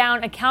volume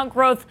down, account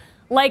growth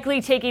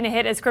likely taking a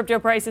hit as crypto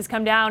prices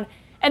come down.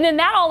 And then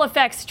that all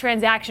affects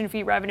transaction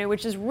fee revenue,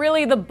 which is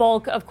really the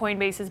bulk of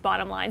Coinbase's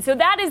bottom line. So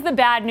that is the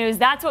bad news.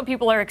 That's what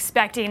people are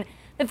expecting.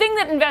 The thing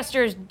that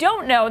investors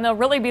don't know, and they'll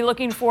really be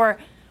looking for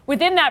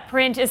within that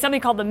print, is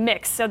something called the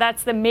mix. So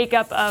that's the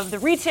makeup of the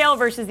retail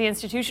versus the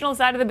institutional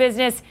side of the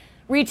business.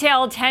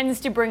 Retail tends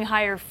to bring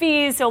higher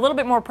fees, so a little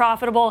bit more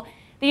profitable.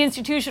 The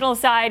institutional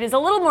side is a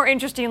little more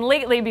interesting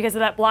lately because of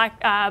that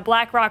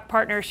BlackRock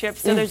partnership.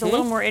 So there's a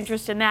little more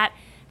interest in that.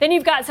 Then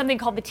you've got something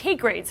called the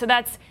take rate. So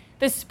that's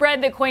the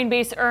spread that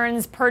Coinbase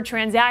earns per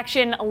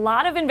transaction. A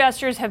lot of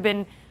investors have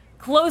been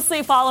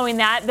closely following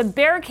that. The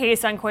bear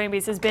case on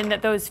Coinbase has been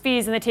that those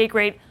fees and the take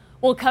rate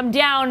will come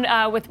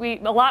down with a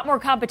lot more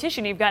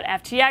competition. You've got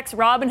FTX,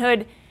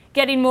 Robinhood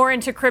getting more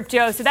into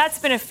crypto. So that's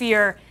been a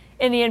fear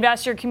in the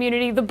investor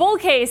community. The bull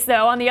case,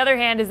 though, on the other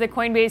hand, is that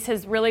Coinbase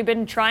has really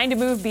been trying to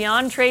move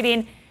beyond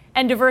trading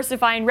and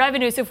diversifying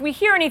revenue. So if we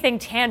hear anything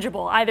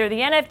tangible, either the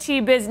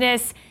NFT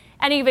business,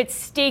 any of its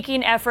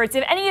staking efforts,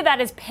 if any of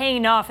that is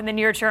paying off in the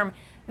near term,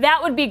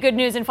 that would be good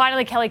news. And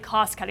finally, Kelly,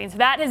 cost cutting. So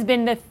that has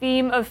been the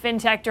theme of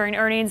fintech during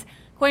earnings.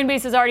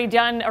 Coinbase has already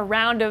done a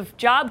round of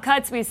job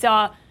cuts. We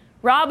saw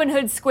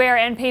Robinhood, Square,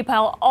 and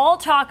PayPal all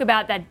talk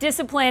about that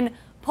discipline,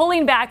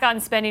 pulling back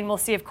on spending. We'll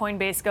see if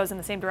Coinbase goes in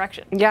the same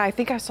direction. Yeah, I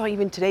think I saw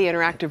even today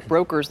Interactive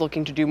Brokers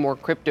looking to do more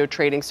crypto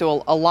trading.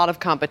 So a lot of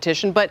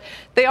competition. But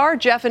they are,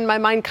 Jeff, in my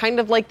mind, kind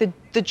of like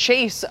the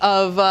chase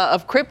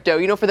of crypto.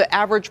 You know, for the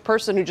average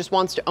person who just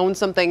wants to own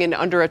something and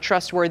under a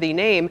trustworthy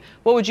name,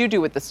 what would you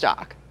do with the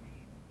stock?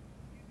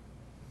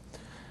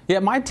 Yeah,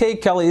 my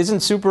take, Kelly,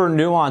 isn't super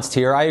nuanced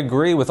here. I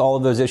agree with all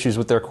of those issues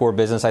with their core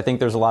business. I think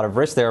there's a lot of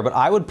risk there, but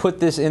I would put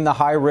this in the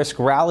high-risk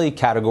rally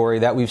category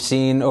that we've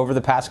seen over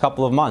the past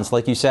couple of months.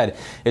 Like you said,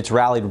 it's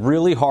rallied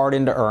really hard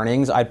into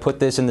earnings. I'd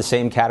put this in the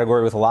same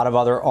category with a lot of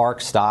other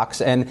ARK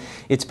stocks, and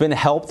it's been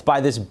helped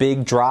by this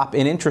big drop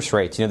in interest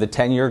rates. You know, the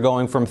 10-year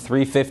going from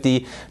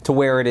 350 to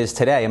where it is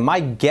today. And my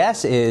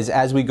guess is,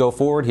 as we go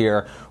forward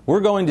here,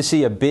 we're going to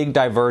see a big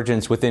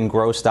divergence within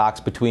growth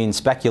stocks between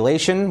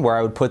speculation, where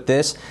I would put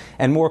this,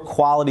 and more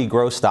quality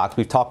growth stocks.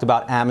 We've talked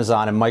about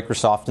Amazon and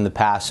Microsoft in the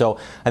past. So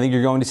I think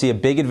you're going to see a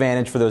big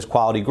advantage for those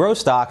quality growth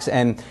stocks,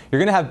 and you're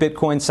going to have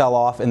Bitcoin sell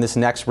off in this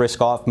next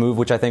risk off move,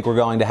 which I think we're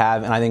going to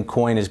have, and I think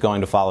coin is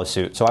going to follow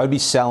suit. So I would be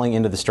selling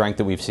into the strength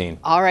that we've seen.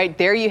 All right,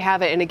 there you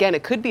have it. And again,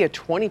 it could be a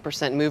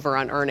 20% mover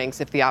on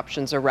earnings if the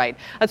options are right.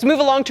 Let's move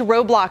along to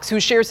Roblox,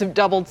 whose shares have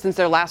doubled since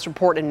their last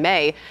report in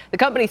May. The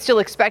company is still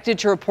expected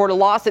to report a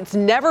loss. It's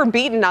never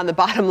beaten on the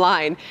bottom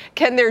line.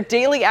 Can their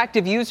daily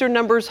active user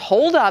numbers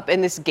hold up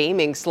in this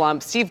gaming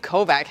slump? Steve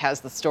Kovac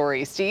has the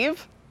story.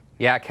 Steve?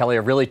 Yeah, Kelly,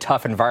 a really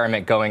tough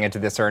environment going into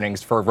this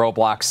earnings for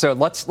Roblox. So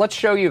let's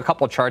show you a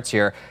couple of charts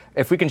here.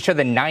 If we can show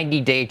the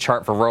 90-day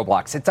chart for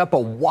Roblox, it's up a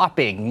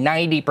whopping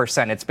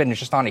 90%. It's been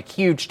just on a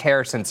huge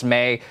tear since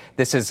May.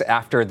 This is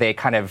after they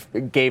kind of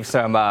gave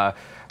some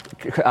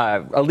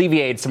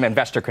alleviated some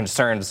investor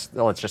concerns,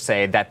 let's just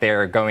say, that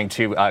they're going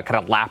to kind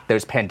of lap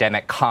those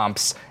pandemic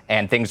comps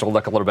and things will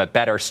look a little bit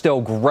better.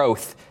 Still,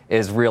 growth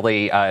is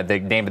really the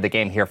name of the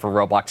game here for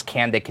Roblox.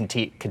 Can they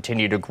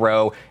continue to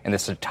grow in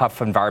this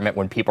tough environment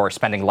when people are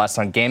spending less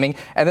on gaming?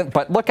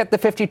 But look at the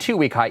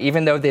 52-week high.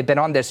 Even though they've been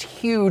on this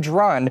huge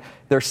run,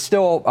 they're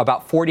still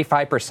about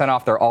 45%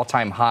 off their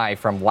all-time high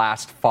from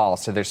last fall.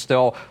 So there's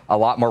still a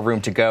lot more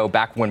room to go.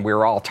 Back when we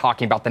were all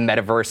talking about the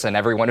metaverse and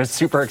everyone was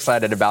super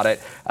excited about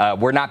it,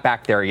 we're not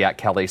back there yet,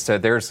 Kelly. So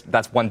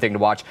that's one thing to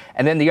watch.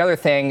 And then the other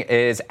thing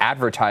is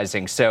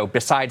advertising. So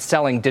besides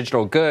selling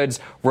digital goods,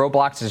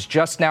 Roblox is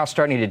just now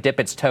starting to dip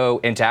its toe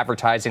into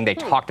advertising. They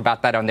talked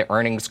about that on the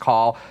earnings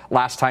call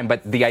last time.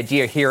 But the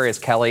idea here is,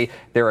 Kelly,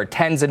 there are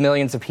tens of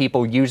millions of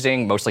people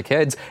mostly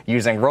kids,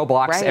 using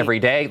Roblox every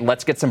day.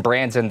 Let's get some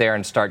brands in there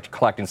and start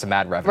collecting some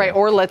ad revenue. Right,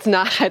 or let's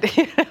not.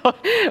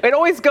 It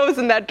always goes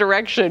in that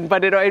direction,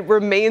 but it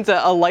remains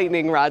a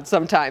lightning rod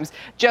sometimes.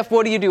 Jeff,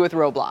 what do you do with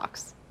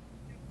Roblox?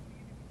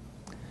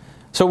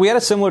 So we had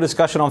a similar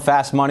discussion on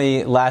Fast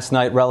Money last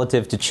night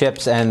relative to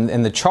chips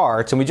and the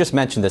charts, and we just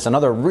mentioned this.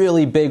 Another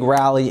really big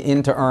rally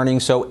into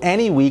earnings. So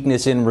any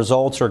weakness in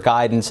results or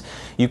guidance,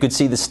 you could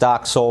see the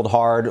stock sold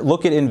hard.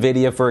 Look at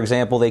NVIDIA, for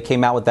example. They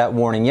came out with that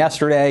warning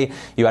yesterday.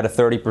 You had a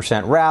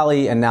 30%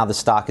 rally, and now the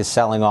stock is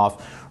selling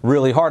off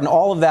really hard. And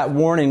all of that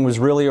warning was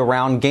really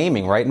around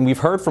gaming, right? And we've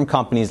heard from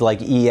companies like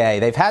EA.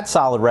 They've had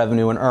solid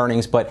revenue and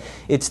earnings, but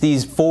it's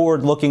these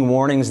forward-looking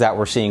warnings that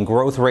we're seeing.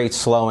 Growth rates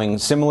slowing.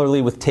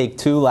 Similarly with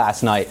Take-Two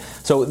last night.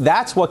 So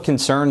that's what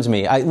concerns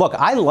me. I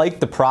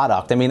like the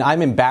product. I mean,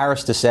 I'm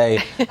embarrassed to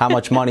say how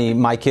much money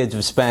my kids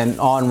have spent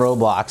on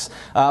Roblox,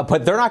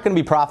 but they're not going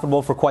to be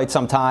profitable for quite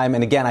some time.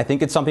 And again, I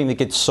think it's something that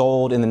gets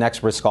sold in the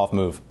next risk-off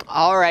move.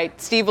 All right,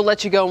 Steve, we'll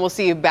let you go, and we'll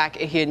see you back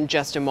here in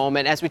just a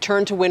moment. As we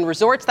turn to Wynn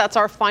Resorts, that's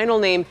our final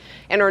name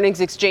and earnings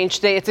exchange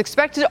today. It's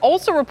expected to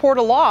also report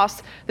a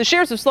loss. The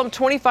shares have slumped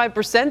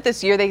 25%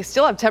 this year. They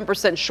still have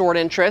 10% short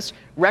interest.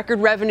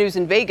 Record revenues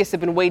in Vegas have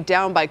been weighed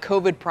down by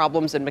COVID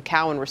problems in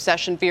Macau and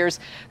recession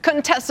fears.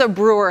 Contessa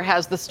Brewer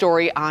has the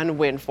story on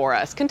Wynn for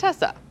us.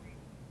 Contessa.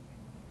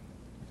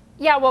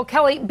 Yeah, well,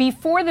 Kelly,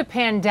 before the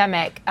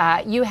pandemic,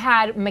 you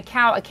had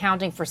Macau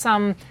accounting for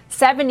some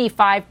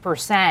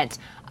 75%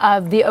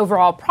 of the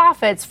overall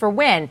profits for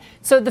Wynn.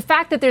 So the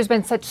fact that there's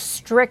been such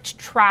strict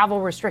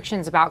travel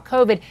restrictions about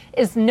COVID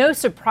is no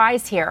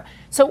surprise here.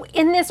 So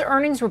in this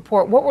earnings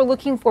report, what we're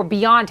looking for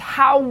beyond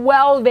how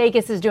well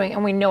Vegas is doing,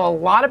 and we know a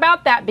lot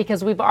about that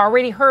because we've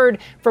already heard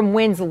from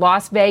Wynn's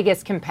Las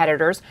Vegas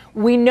competitors.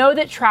 We know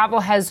that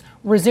travel has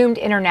resumed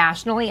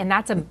internationally, and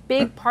that's a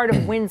big part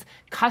of Wynn's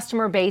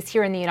customer base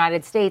here in the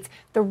United States.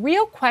 The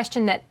real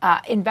question that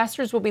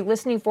investors will be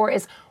listening for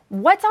is,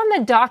 what's on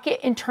the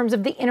docket in terms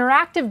of the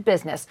interactive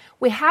business?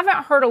 We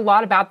haven't heard a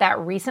lot about that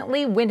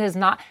recently. Wynn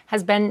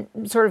has been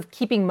sort of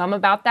keeping mum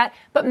about that.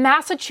 But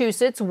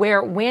Massachusetts,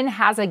 where Wynn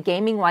has a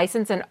gaming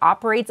license and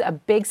operates a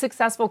big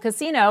successful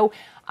casino,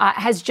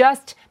 has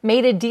just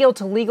made a deal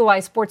to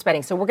legalize sports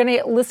betting. So we're going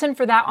to listen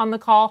for that on the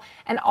call.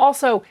 And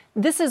also,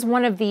 this is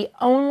one of the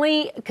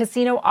only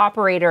casino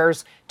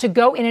operators to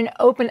go in and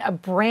open a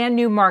brand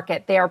new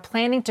market. They are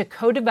planning to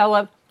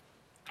co-develop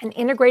an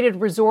integrated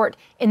resort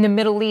in the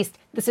Middle East.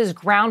 This is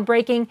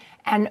groundbreaking,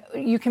 and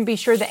you can be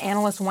sure the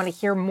analysts want to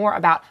hear more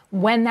about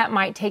when that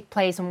might take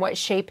place and what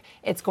shape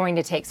it's going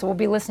to take. So we'll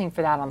be listening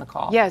for that on the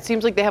call. Yeah, it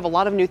seems like they have a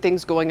lot of new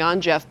things going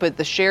on, Jeff, but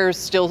the shares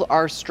still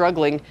are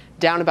struggling,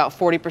 down about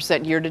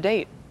 40% year to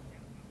date.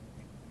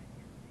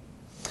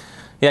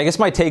 Yeah, I guess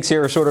my takes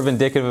here are sort of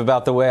indicative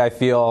about the way I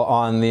feel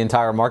on the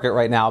entire market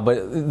right now,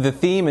 but the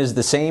theme is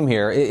the same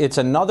here. It's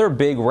another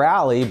big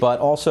rally, but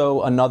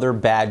also another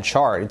bad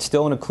chart. It's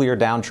still in a clear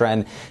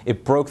downtrend.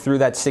 It broke through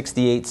that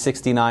 $68,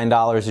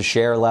 $69 a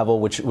share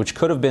level, which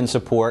could have been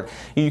support.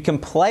 You can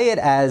play it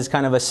as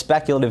kind of a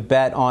speculative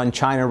bet on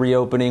China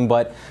reopening,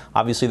 but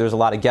obviously there's a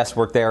lot of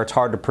guesswork there. It's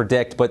hard to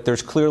predict, but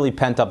there's clearly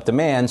pent-up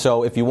demand.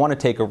 So if you want to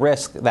take a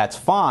risk, that's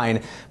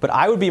fine. But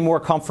I would be more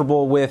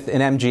comfortable with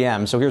an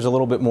MGM. So here's a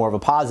little bit more of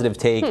a positive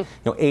take.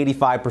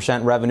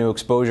 85% revenue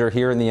exposure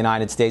here in the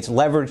United States,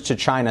 leverage to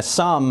China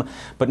some,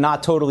 but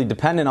not totally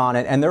dependent on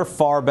it. And they're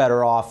far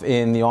better off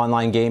in the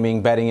online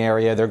gaming betting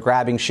area. They're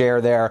grabbing share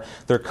there.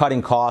 They're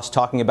cutting costs,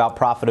 talking about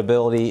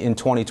profitability in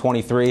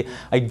 2023.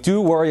 I do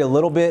worry a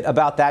little bit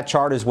about that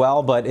chart as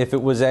well, but if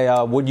it was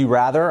a would you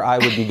rather, I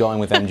would be going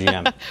with MGM.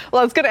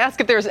 Well, I was going to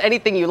ask if there was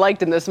anything you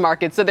liked in this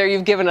market. So there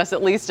you've given us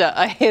at least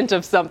a hint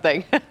of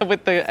something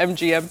with the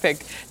MGM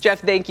pick.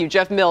 Jeff, thank you.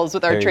 Jeff Mills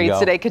with our trades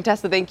today.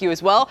 Contessa, thank you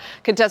as well.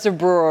 Contessa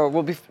Brewer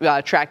will be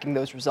tracking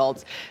those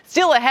results.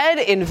 Still ahead,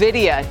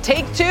 NVIDIA.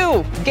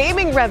 Take-Two.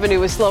 Gaming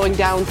revenue is slowing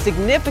down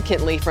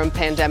significantly from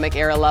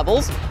pandemic-era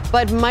levels,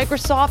 but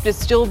Microsoft is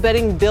still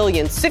betting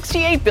billions,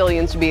 $68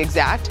 billion to be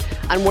exact,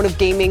 on one of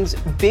gaming's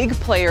big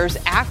players,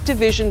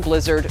 Activision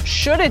Blizzard.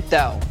 Should it,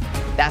 though?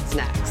 That's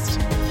next.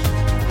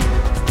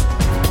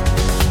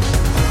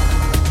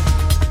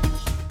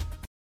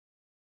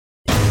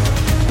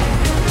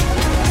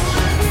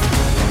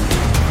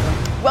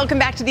 Welcome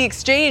back to The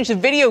Exchange. The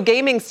video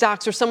gaming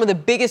stocks are some of the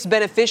biggest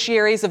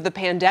beneficiaries of the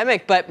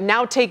pandemic, but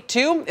now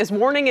Take-Two is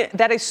warning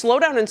that a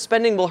slowdown in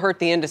spending will hurt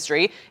the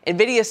industry.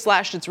 NVIDIA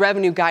slashed its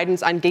revenue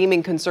guidance on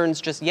gaming concerns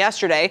just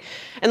yesterday.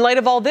 In light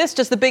of all this,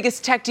 just the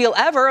biggest tech deal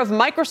ever of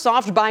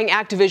Microsoft buying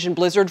Activision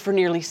Blizzard for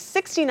nearly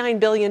 $69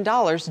 billion.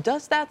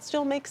 Does that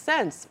still make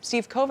sense?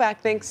 Steve Kovac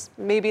thinks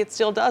maybe it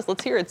still does.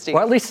 Let's hear it, Steve.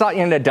 Well, at least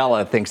Satya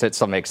Nadella thinks it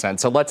still makes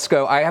sense. So let's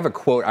go. I have a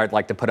quote I'd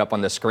like to put up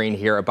on the screen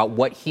here about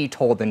what he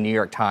told the New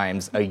York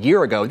Times a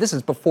year ago. This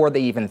is before they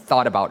even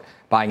thought about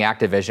buying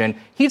Activision.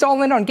 He's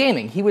all in on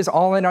gaming. He was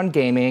all in on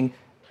gaming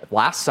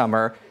last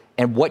summer.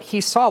 And what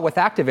he saw with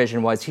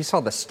Activision was he saw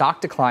the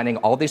stock declining,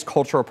 all these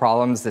cultural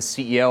problems, the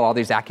CEO, all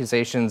these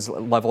accusations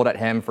leveled at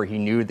him for he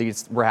knew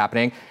these were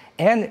happening.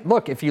 And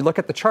look, if you look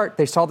at the chart,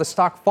 they saw the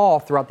stock fall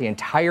throughout the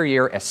entire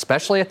year,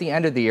 especially at the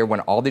end of the year when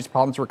all these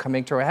problems were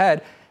coming to a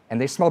head. And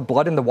they smelled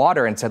blood in the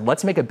water and said,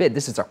 let's make a bid.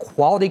 This is a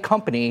quality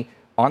company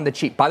on the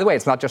cheap. By the way,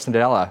 it's not just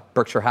Nadella.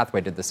 Berkshire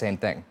Hathaway did the same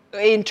thing.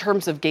 In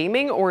terms of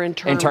gaming or in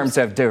terms? In terms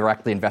of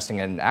directly investing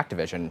in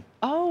Activision.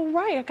 Oh,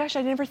 right. Gosh,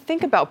 I never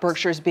think about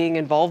Berkshire's being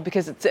involved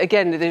because it's,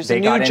 again, there's they a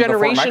new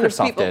generation of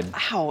Microsoft people. Did.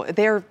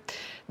 Wow,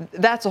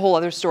 that's a whole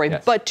other story.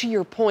 Yes. But to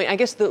your point, I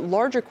guess the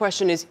larger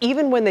question is,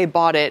 even when they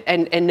bought it,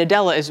 and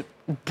Nadella is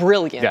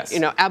brilliant, yes.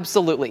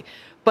 Absolutely.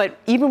 But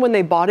even when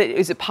they bought it,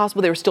 is it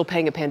possible they were still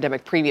paying a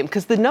pandemic premium?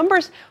 Because these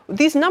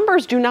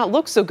numbers do not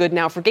look so good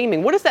now for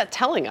gaming. What is that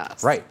telling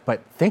us? Right.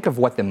 But think of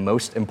what the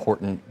most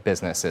important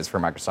business is for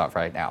Microsoft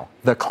right now,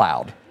 the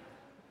cloud.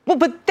 Well,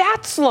 but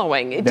that's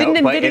slowing. Didn't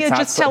NVIDIA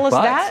just tell us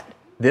that?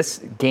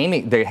 This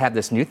gaming, they have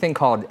this new thing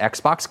called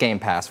Xbox Game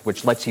Pass,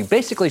 which lets you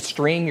basically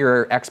stream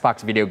your Xbox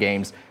video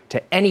games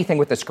to anything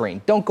with a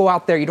screen. Don't go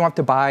out there. You don't have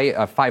to buy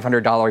a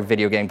 $500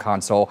 video game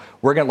console.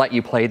 We're going to let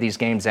you play these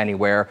games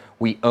anywhere.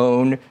 We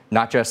own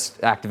not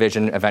just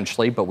Activision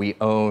eventually, but we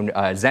own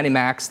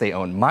ZeniMax. They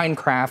own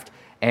Minecraft.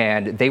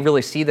 And they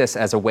really see this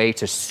as a way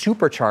to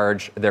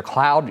supercharge their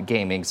cloud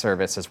gaming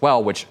service as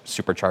well, which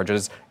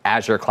supercharges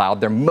Azure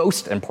Cloud, their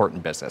most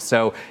important business.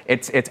 So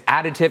it's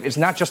additive. It's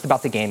not just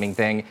about the gaming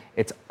thing.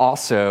 It's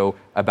also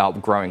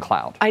about growing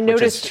cloud, I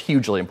noticed which is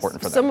hugely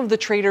important for them. Some of the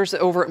traders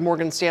over at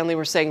Morgan Stanley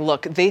were saying,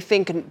 look, they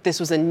think this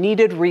was a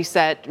needed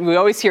reset. We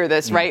always hear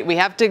this, right? We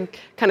have to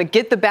kind of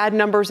get the bad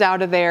numbers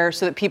out of there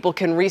so that people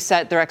can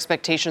reset their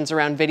expectations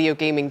around video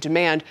gaming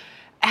demand.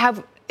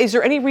 Is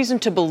there any reason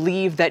to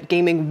believe that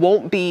gaming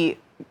won't be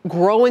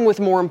growing with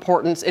more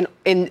importance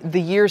in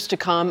the years to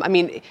come? I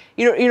mean,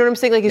 you know what I'm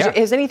saying? Like,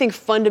 has anything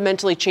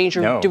fundamentally changed,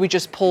 or do we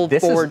just pull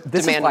forward demand?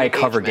 This is why I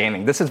cover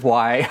gaming. This is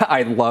why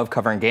I love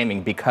covering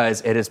gaming,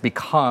 because it has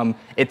become,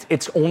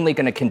 it's only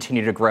going to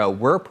continue to grow.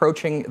 We're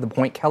approaching the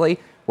point, Kelly,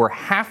 where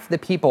half the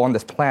people on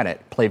this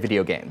planet play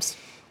video games.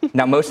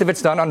 Now, most of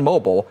it's done on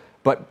mobile,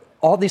 but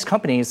all these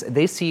companies,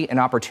 they see an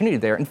opportunity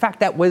there. In fact,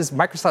 that was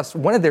Microsoft's,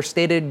 one of their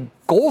stated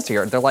goals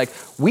here. They're like,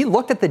 we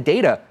looked at the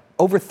data.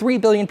 Over 3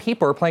 billion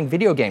people are playing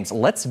video games.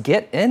 Let's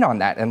get in on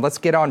that, and let's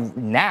get on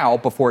now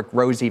before it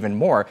grows even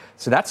more.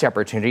 So that's the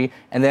opportunity.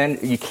 And then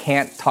you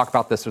can't talk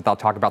about this without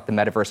talking about the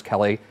metaverse,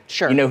 Kelly.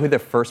 Sure. You know who the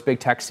first big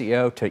tech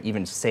CEO to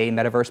even say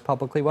metaverse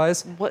publicly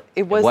was?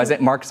 It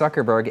wasn't Mark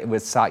Zuckerberg. It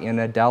was Satya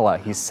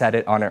Nadella. He said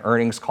it on an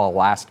earnings call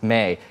last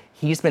May.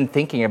 He's been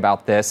thinking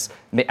about this,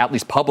 at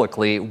least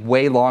publicly,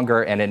 way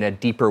longer and in a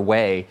deeper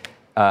way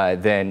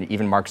than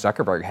even Mark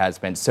Zuckerberg has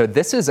been. So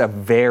this is a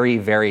very,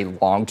 very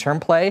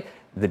long-term play.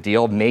 The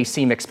deal may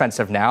seem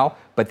expensive now,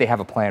 but they have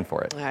a plan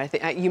for it. I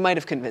think you might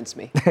have convinced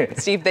me.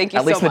 Steve, thank you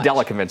so much. At least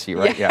Nadella convinced you,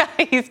 right? Yeah,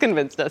 he's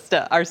convinced us.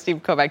 Our Steve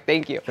Kovac,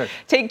 thank you. Sure.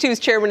 Take-Two's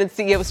chairman and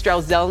CEO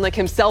Strauss Zelnick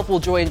himself will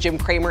join Jim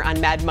Cramer on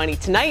Mad Money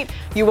tonight.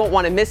 You won't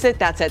want to miss it.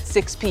 That's at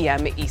 6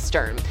 p.m.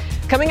 Eastern.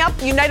 Coming up,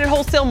 United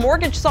Wholesale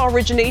Mortgage saw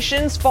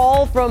originations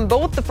fall from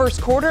both the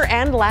first quarter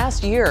and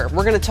last year.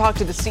 We're going to talk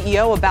to the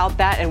CEO about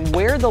that and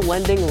where the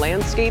lending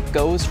landscape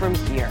goes from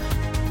here.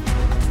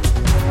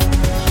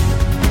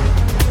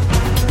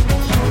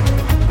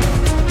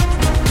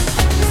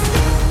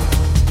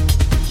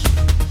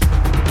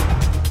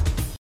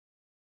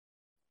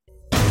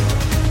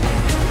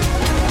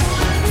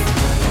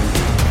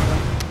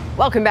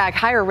 Welcome back.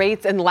 Higher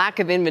rates and lack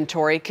of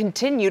inventory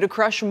continue to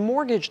crush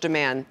mortgage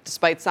demand,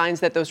 despite signs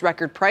that those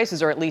record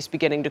prices are at least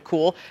beginning to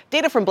cool.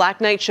 Data from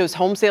Black Knight shows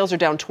home sales are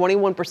down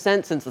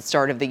 21% since the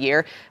start of the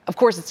year. Of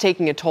course, it's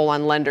taking a toll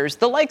on lenders,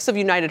 the likes of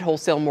United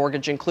Wholesale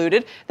Mortgage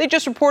included. They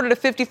just reported a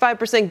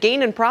 55%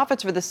 gain in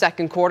profits for the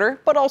second quarter,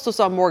 but also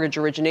saw mortgage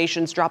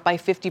originations drop by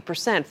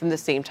 50% from the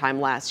same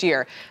time last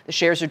year. The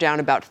shares are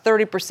down about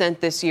 30%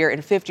 this year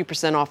and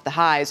 50% off the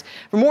highs.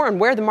 For more on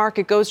where the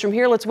market goes from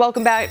here, let's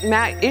welcome back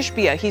Matt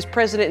Ishbia. He's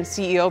president and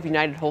CEO of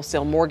United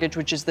Wholesale Mortgage,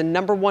 which is the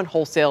 #1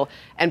 wholesale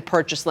and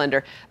purchase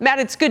lender. Matt,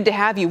 it's good to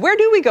have you. Where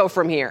do we go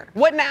from here?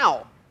 What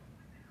now?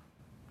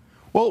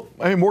 Well,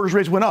 I mean, mortgage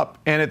rates went up.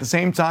 And at the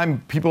same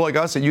time, people like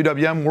us at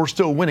UWM, we're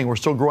still winning. We're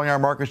still growing our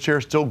market share,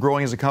 still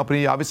growing as a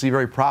company, obviously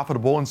very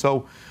profitable. And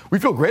so we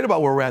feel great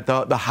about where we're at.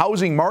 The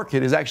housing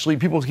market is actually,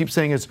 people keep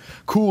saying it's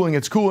cooling,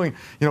 it's cooling.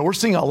 You know, we're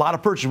seeing a lot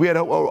of purchase. We had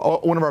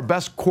one of our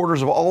best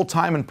quarters of all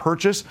time in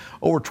purchase,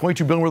 over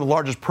 $22 billion. We're the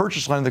largest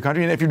purchase lender in the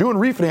country. And if you're doing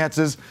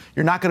refinances,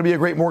 you're not going to be a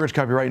great mortgage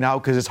company right now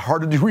because it's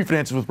hard to do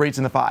refinances with rates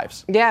in the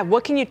 5s. Yeah,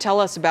 what can you tell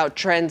us about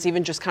trends,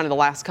 even just kind of the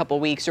last couple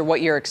of weeks, or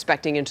what you're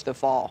expecting into the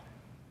fall?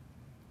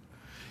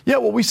 Yeah,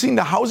 well, we've seen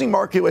the housing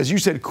market, as you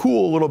said,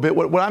 cool a little bit.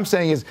 What I'm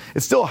saying is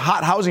it's still a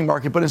hot housing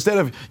market, but instead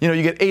of,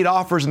 you get 8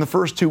 offers in the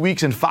first 2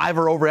 weeks and 5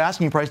 are over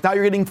asking price, now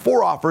you're getting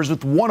 4 offers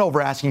with 1 over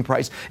asking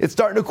price. It's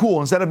starting to cool.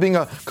 Instead of being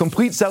a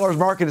complete seller's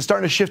market, it's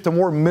starting to shift to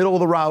more middle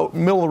of the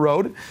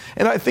road.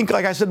 And I think,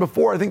 like I said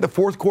before, I think the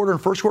fourth quarter and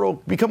first quarter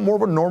will become more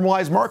of a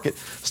normalized market.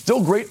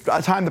 Still great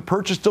time to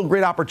purchase, still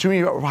great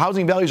opportunity.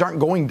 Housing values aren't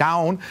going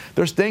down.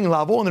 They're staying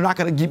level, and they're not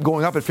going to keep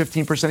going up at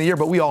 15% a year,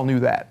 but we all knew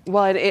that.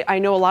 Well, I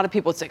know a lot of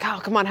people say, oh,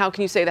 come on, how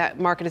can you say that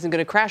market isn't going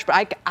to crash?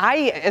 But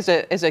I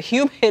as a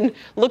human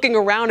looking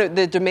around at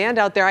the demand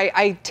out there,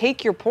 I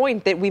take your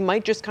point that we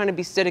might just kind of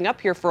be sitting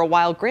up here for a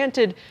while.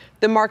 Granted,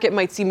 the market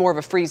might see more of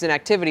a freeze in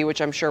activity,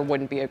 which I'm sure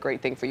wouldn't be a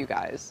great thing for you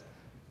guys.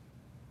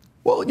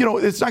 Well,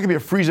 it's not going to be a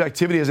freeze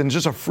activity as in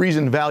just a freeze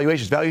in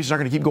valuations. Valuations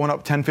aren't going to keep going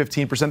up 10,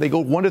 15%. They go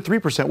 1 to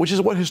 3%, which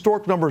is what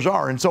historic numbers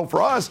are. And so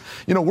for us,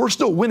 we're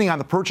still winning on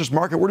the purchase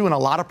market. We're doing a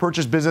lot of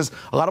purchase business.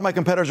 A lot of my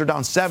competitors are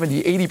down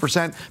 70,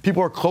 80%.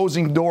 People are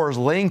closing doors,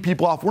 laying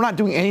people off. We're not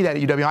doing any of that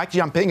at UW.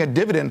 Actually, I'm paying a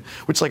dividend,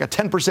 which is like a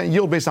 10%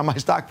 yield based on my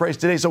stock price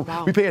today. So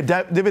we pay a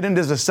dividend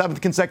as the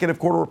 7th consecutive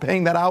quarter. We're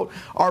paying that out.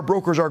 Our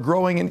brokers are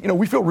growing. And,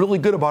 we feel really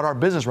good about our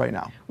business right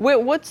now.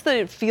 What's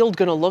the field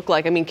going to look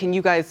like? I mean, can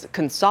you guys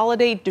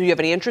consolidate? Do you have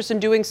any interest in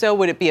doing so?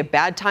 Would it be a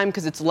bad time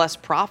because it's less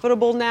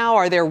profitable now?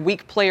 Are there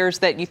weak players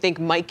that you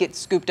think might get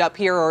scooped up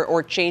here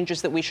or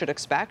changes that we should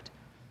expect?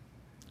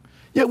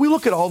 Yeah, we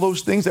look at all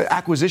those things. That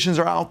acquisitions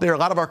are out there. A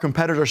lot of our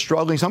competitors are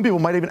struggling. Some people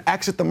might even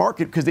exit the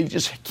market because they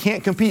just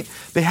can't compete.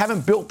 They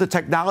haven't built the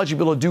technology to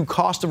be able to do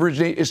cost of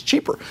originate is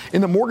cheaper.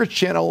 In the mortgage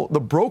channel, the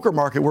broker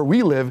market where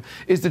we live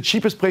is the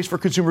cheapest place for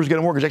consumers to get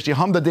a mortgage. Actually,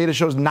 HMDA data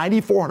shows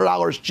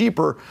 $9,400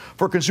 cheaper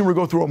for a consumer to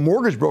go through a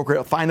mortgage broker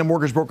at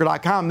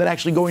findamortgagebroker.com than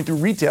actually going through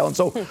retail. And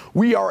so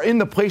we are in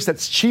the place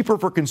that's cheaper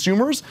for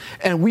consumers,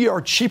 and we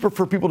are cheaper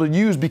for people to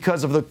use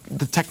because of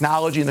the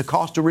technology and the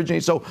cost to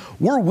originate. So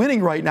we're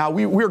winning right now.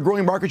 We are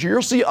growing market share.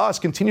 You'll see us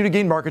continue to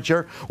gain market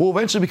share. We'll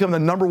eventually become the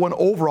number 1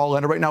 overall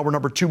lender. Right now, we're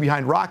number 2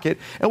 behind Rocket,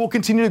 and we'll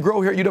continue to grow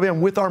here at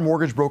UWM with our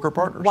mortgage broker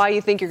partners. Why do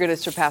you think you're going to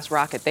surpass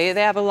Rocket? They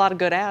have a lot of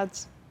good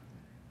ads.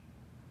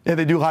 Yeah,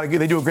 they do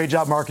a great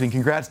job marketing.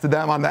 Congrats to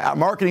them on the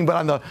marketing, but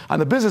on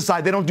the business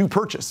side, they don't do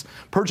purchase.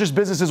 Purchase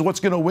business is what's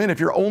going to win. If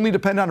you're only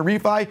dependent on a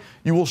refi,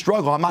 you will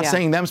struggle. I'm not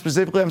saying them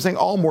specifically. I'm saying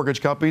all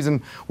mortgage companies,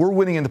 and we're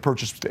winning in the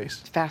purchase space.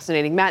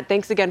 Fascinating. Matt,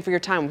 thanks again for your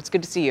time. It's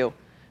good to see you.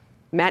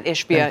 Matt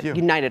Ishbia,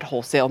 United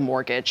Wholesale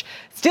Mortgage.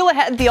 Still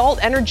ahead, the alt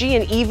energy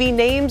and EV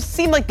names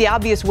seem like the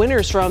obvious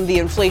winners from the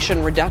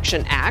Inflation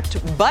Reduction Act,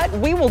 but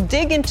we will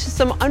dig into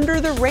some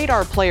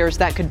under-the-radar players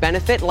that could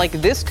benefit, like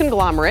this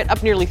conglomerate,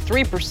 up nearly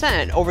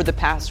 3% over the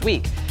past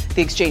week.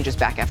 The exchange is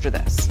back after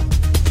this.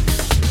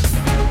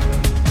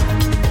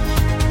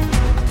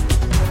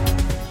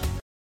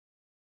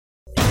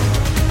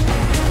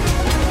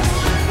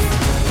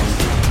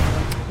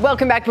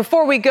 Welcome back.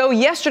 Before we go,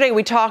 yesterday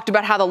we talked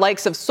about how the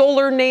likes of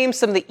solar names,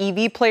 some of the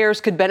EV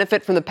players could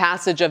benefit from the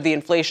passage of the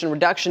Inflation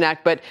Reduction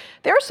Act, but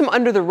there are some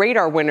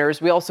under-the-radar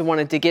winners we also want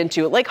to dig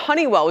into, like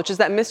Honeywell, which is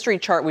that mystery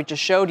chart we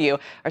just showed you.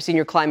 Our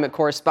senior climate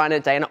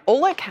correspondent, Diana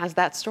Olick, has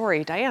that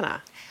story.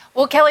 Diana.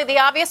 Well, Kelly, the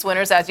obvious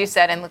winners, as you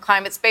said, in the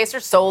climate space are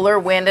solar,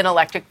 wind, and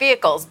electric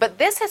vehicles. But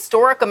this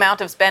historic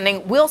amount of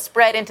spending will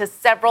spread into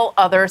several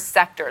other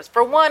sectors.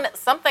 For one,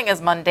 something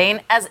as mundane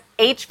as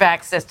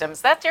HVAC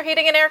systems. That's your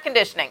heating and air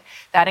conditioning.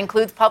 That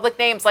includes public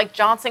names like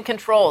Johnson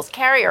Controls,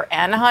 Carrier,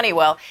 and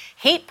Honeywell.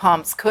 Heat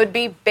pumps could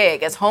be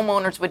big, as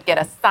homeowners would get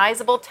a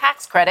sizable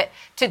tax credit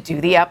to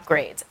do the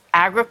upgrades.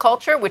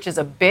 Agriculture, which is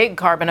a big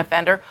carbon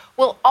offender,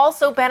 will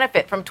also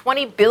benefit from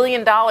 $20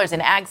 billion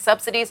in ag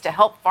subsidies to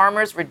help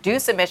farmers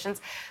reduce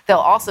emissions. They'll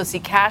also see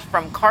cash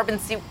from carbon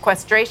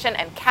sequestration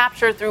and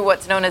capture through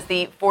what's known as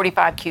the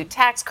 45Q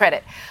tax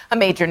credit. A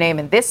major name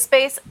in this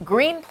space,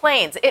 Green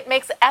Plains. It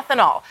makes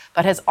ethanol,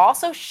 but has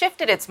also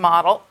shifted its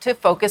model to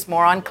focus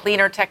more on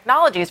cleaner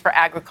technologies for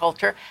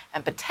agriculture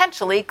and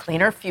potentially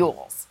cleaner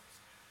fuels.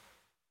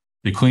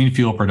 The clean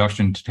fuel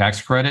production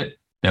tax credit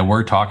that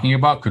we're talking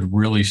about could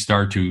really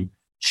start to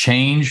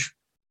change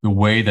the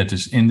way that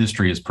this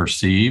industry is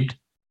perceived,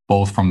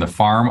 both from the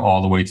farm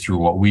all the way through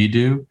what we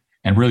do,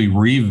 and really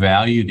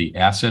revalue the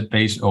asset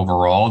base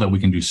overall, that we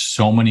can do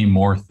so many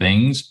more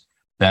things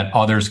that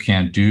others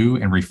can't do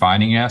in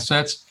refining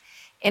assets.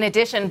 In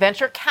addition,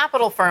 venture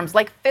capital firms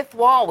like Fifth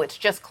Wall, which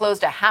just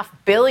closed a $500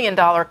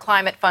 million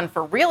climate fund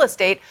for real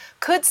estate,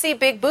 could see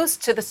big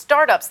boosts to the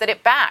startups that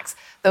it backs.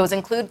 Those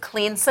include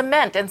clean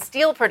cement and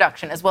steel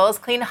production, as well as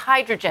clean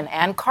hydrogen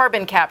and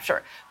carbon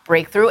capture.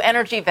 Breakthrough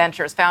Energy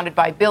Ventures, founded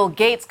by Bill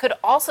Gates, could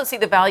also see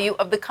the value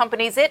of the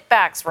companies it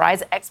backs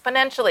rise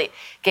exponentially.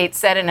 Gates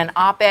said in an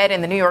op-ed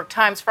in the New York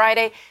Times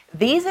Friday,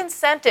 these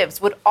incentives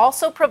would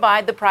also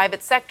provide the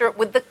private sector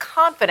with the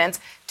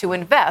confidence to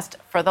invest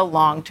for the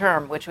long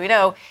term, which we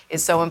know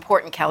is so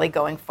important, Kelly,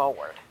 going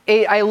forward.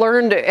 I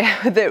learned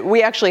that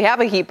we actually have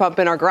a heat pump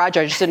in our garage.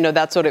 I just didn't know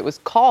that's what it was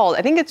called.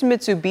 I think it's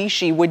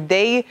Mitsubishi. Would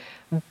they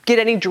get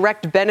any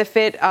direct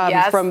benefit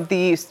from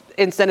the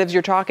incentives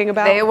you're talking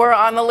about? They were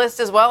on the list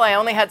as well. I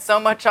only had so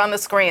much on the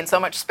screen, so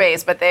much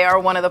space, but they are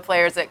one of the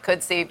players that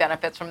could see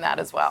benefits from that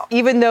as well.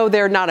 Even though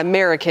they're not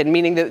American,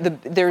 meaning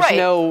that there's right,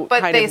 no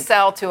but kind they of...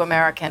 sell to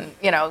American.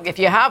 You know, if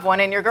you have one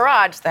in your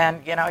garage,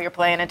 then, you know, you're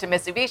playing into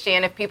Mitsubishi.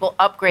 And if people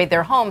upgrade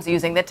their homes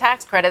using the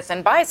tax credits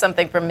and buy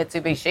something from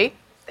Mitsubishi,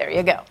 there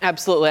you go.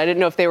 Absolutely. I didn't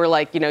know if they were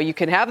like, you know, you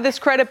can have this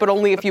credit, but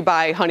only if you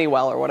buy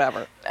Honeywell or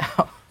whatever.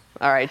 No.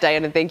 All right,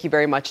 Diana, thank you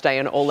very much,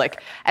 Diane Olick.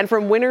 And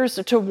from winners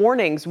to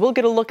warnings, we'll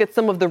get a look at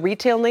some of the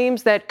retail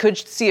names that could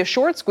see a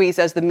short squeeze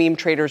as the meme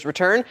traders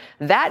return.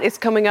 That is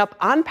coming up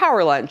on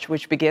Power Lunch,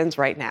 which begins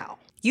right now.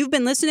 You've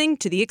been listening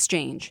to The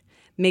Exchange.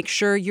 Make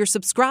sure you're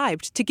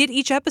subscribed to get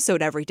each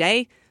episode every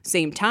day.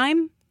 Same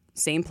time,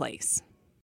 same place.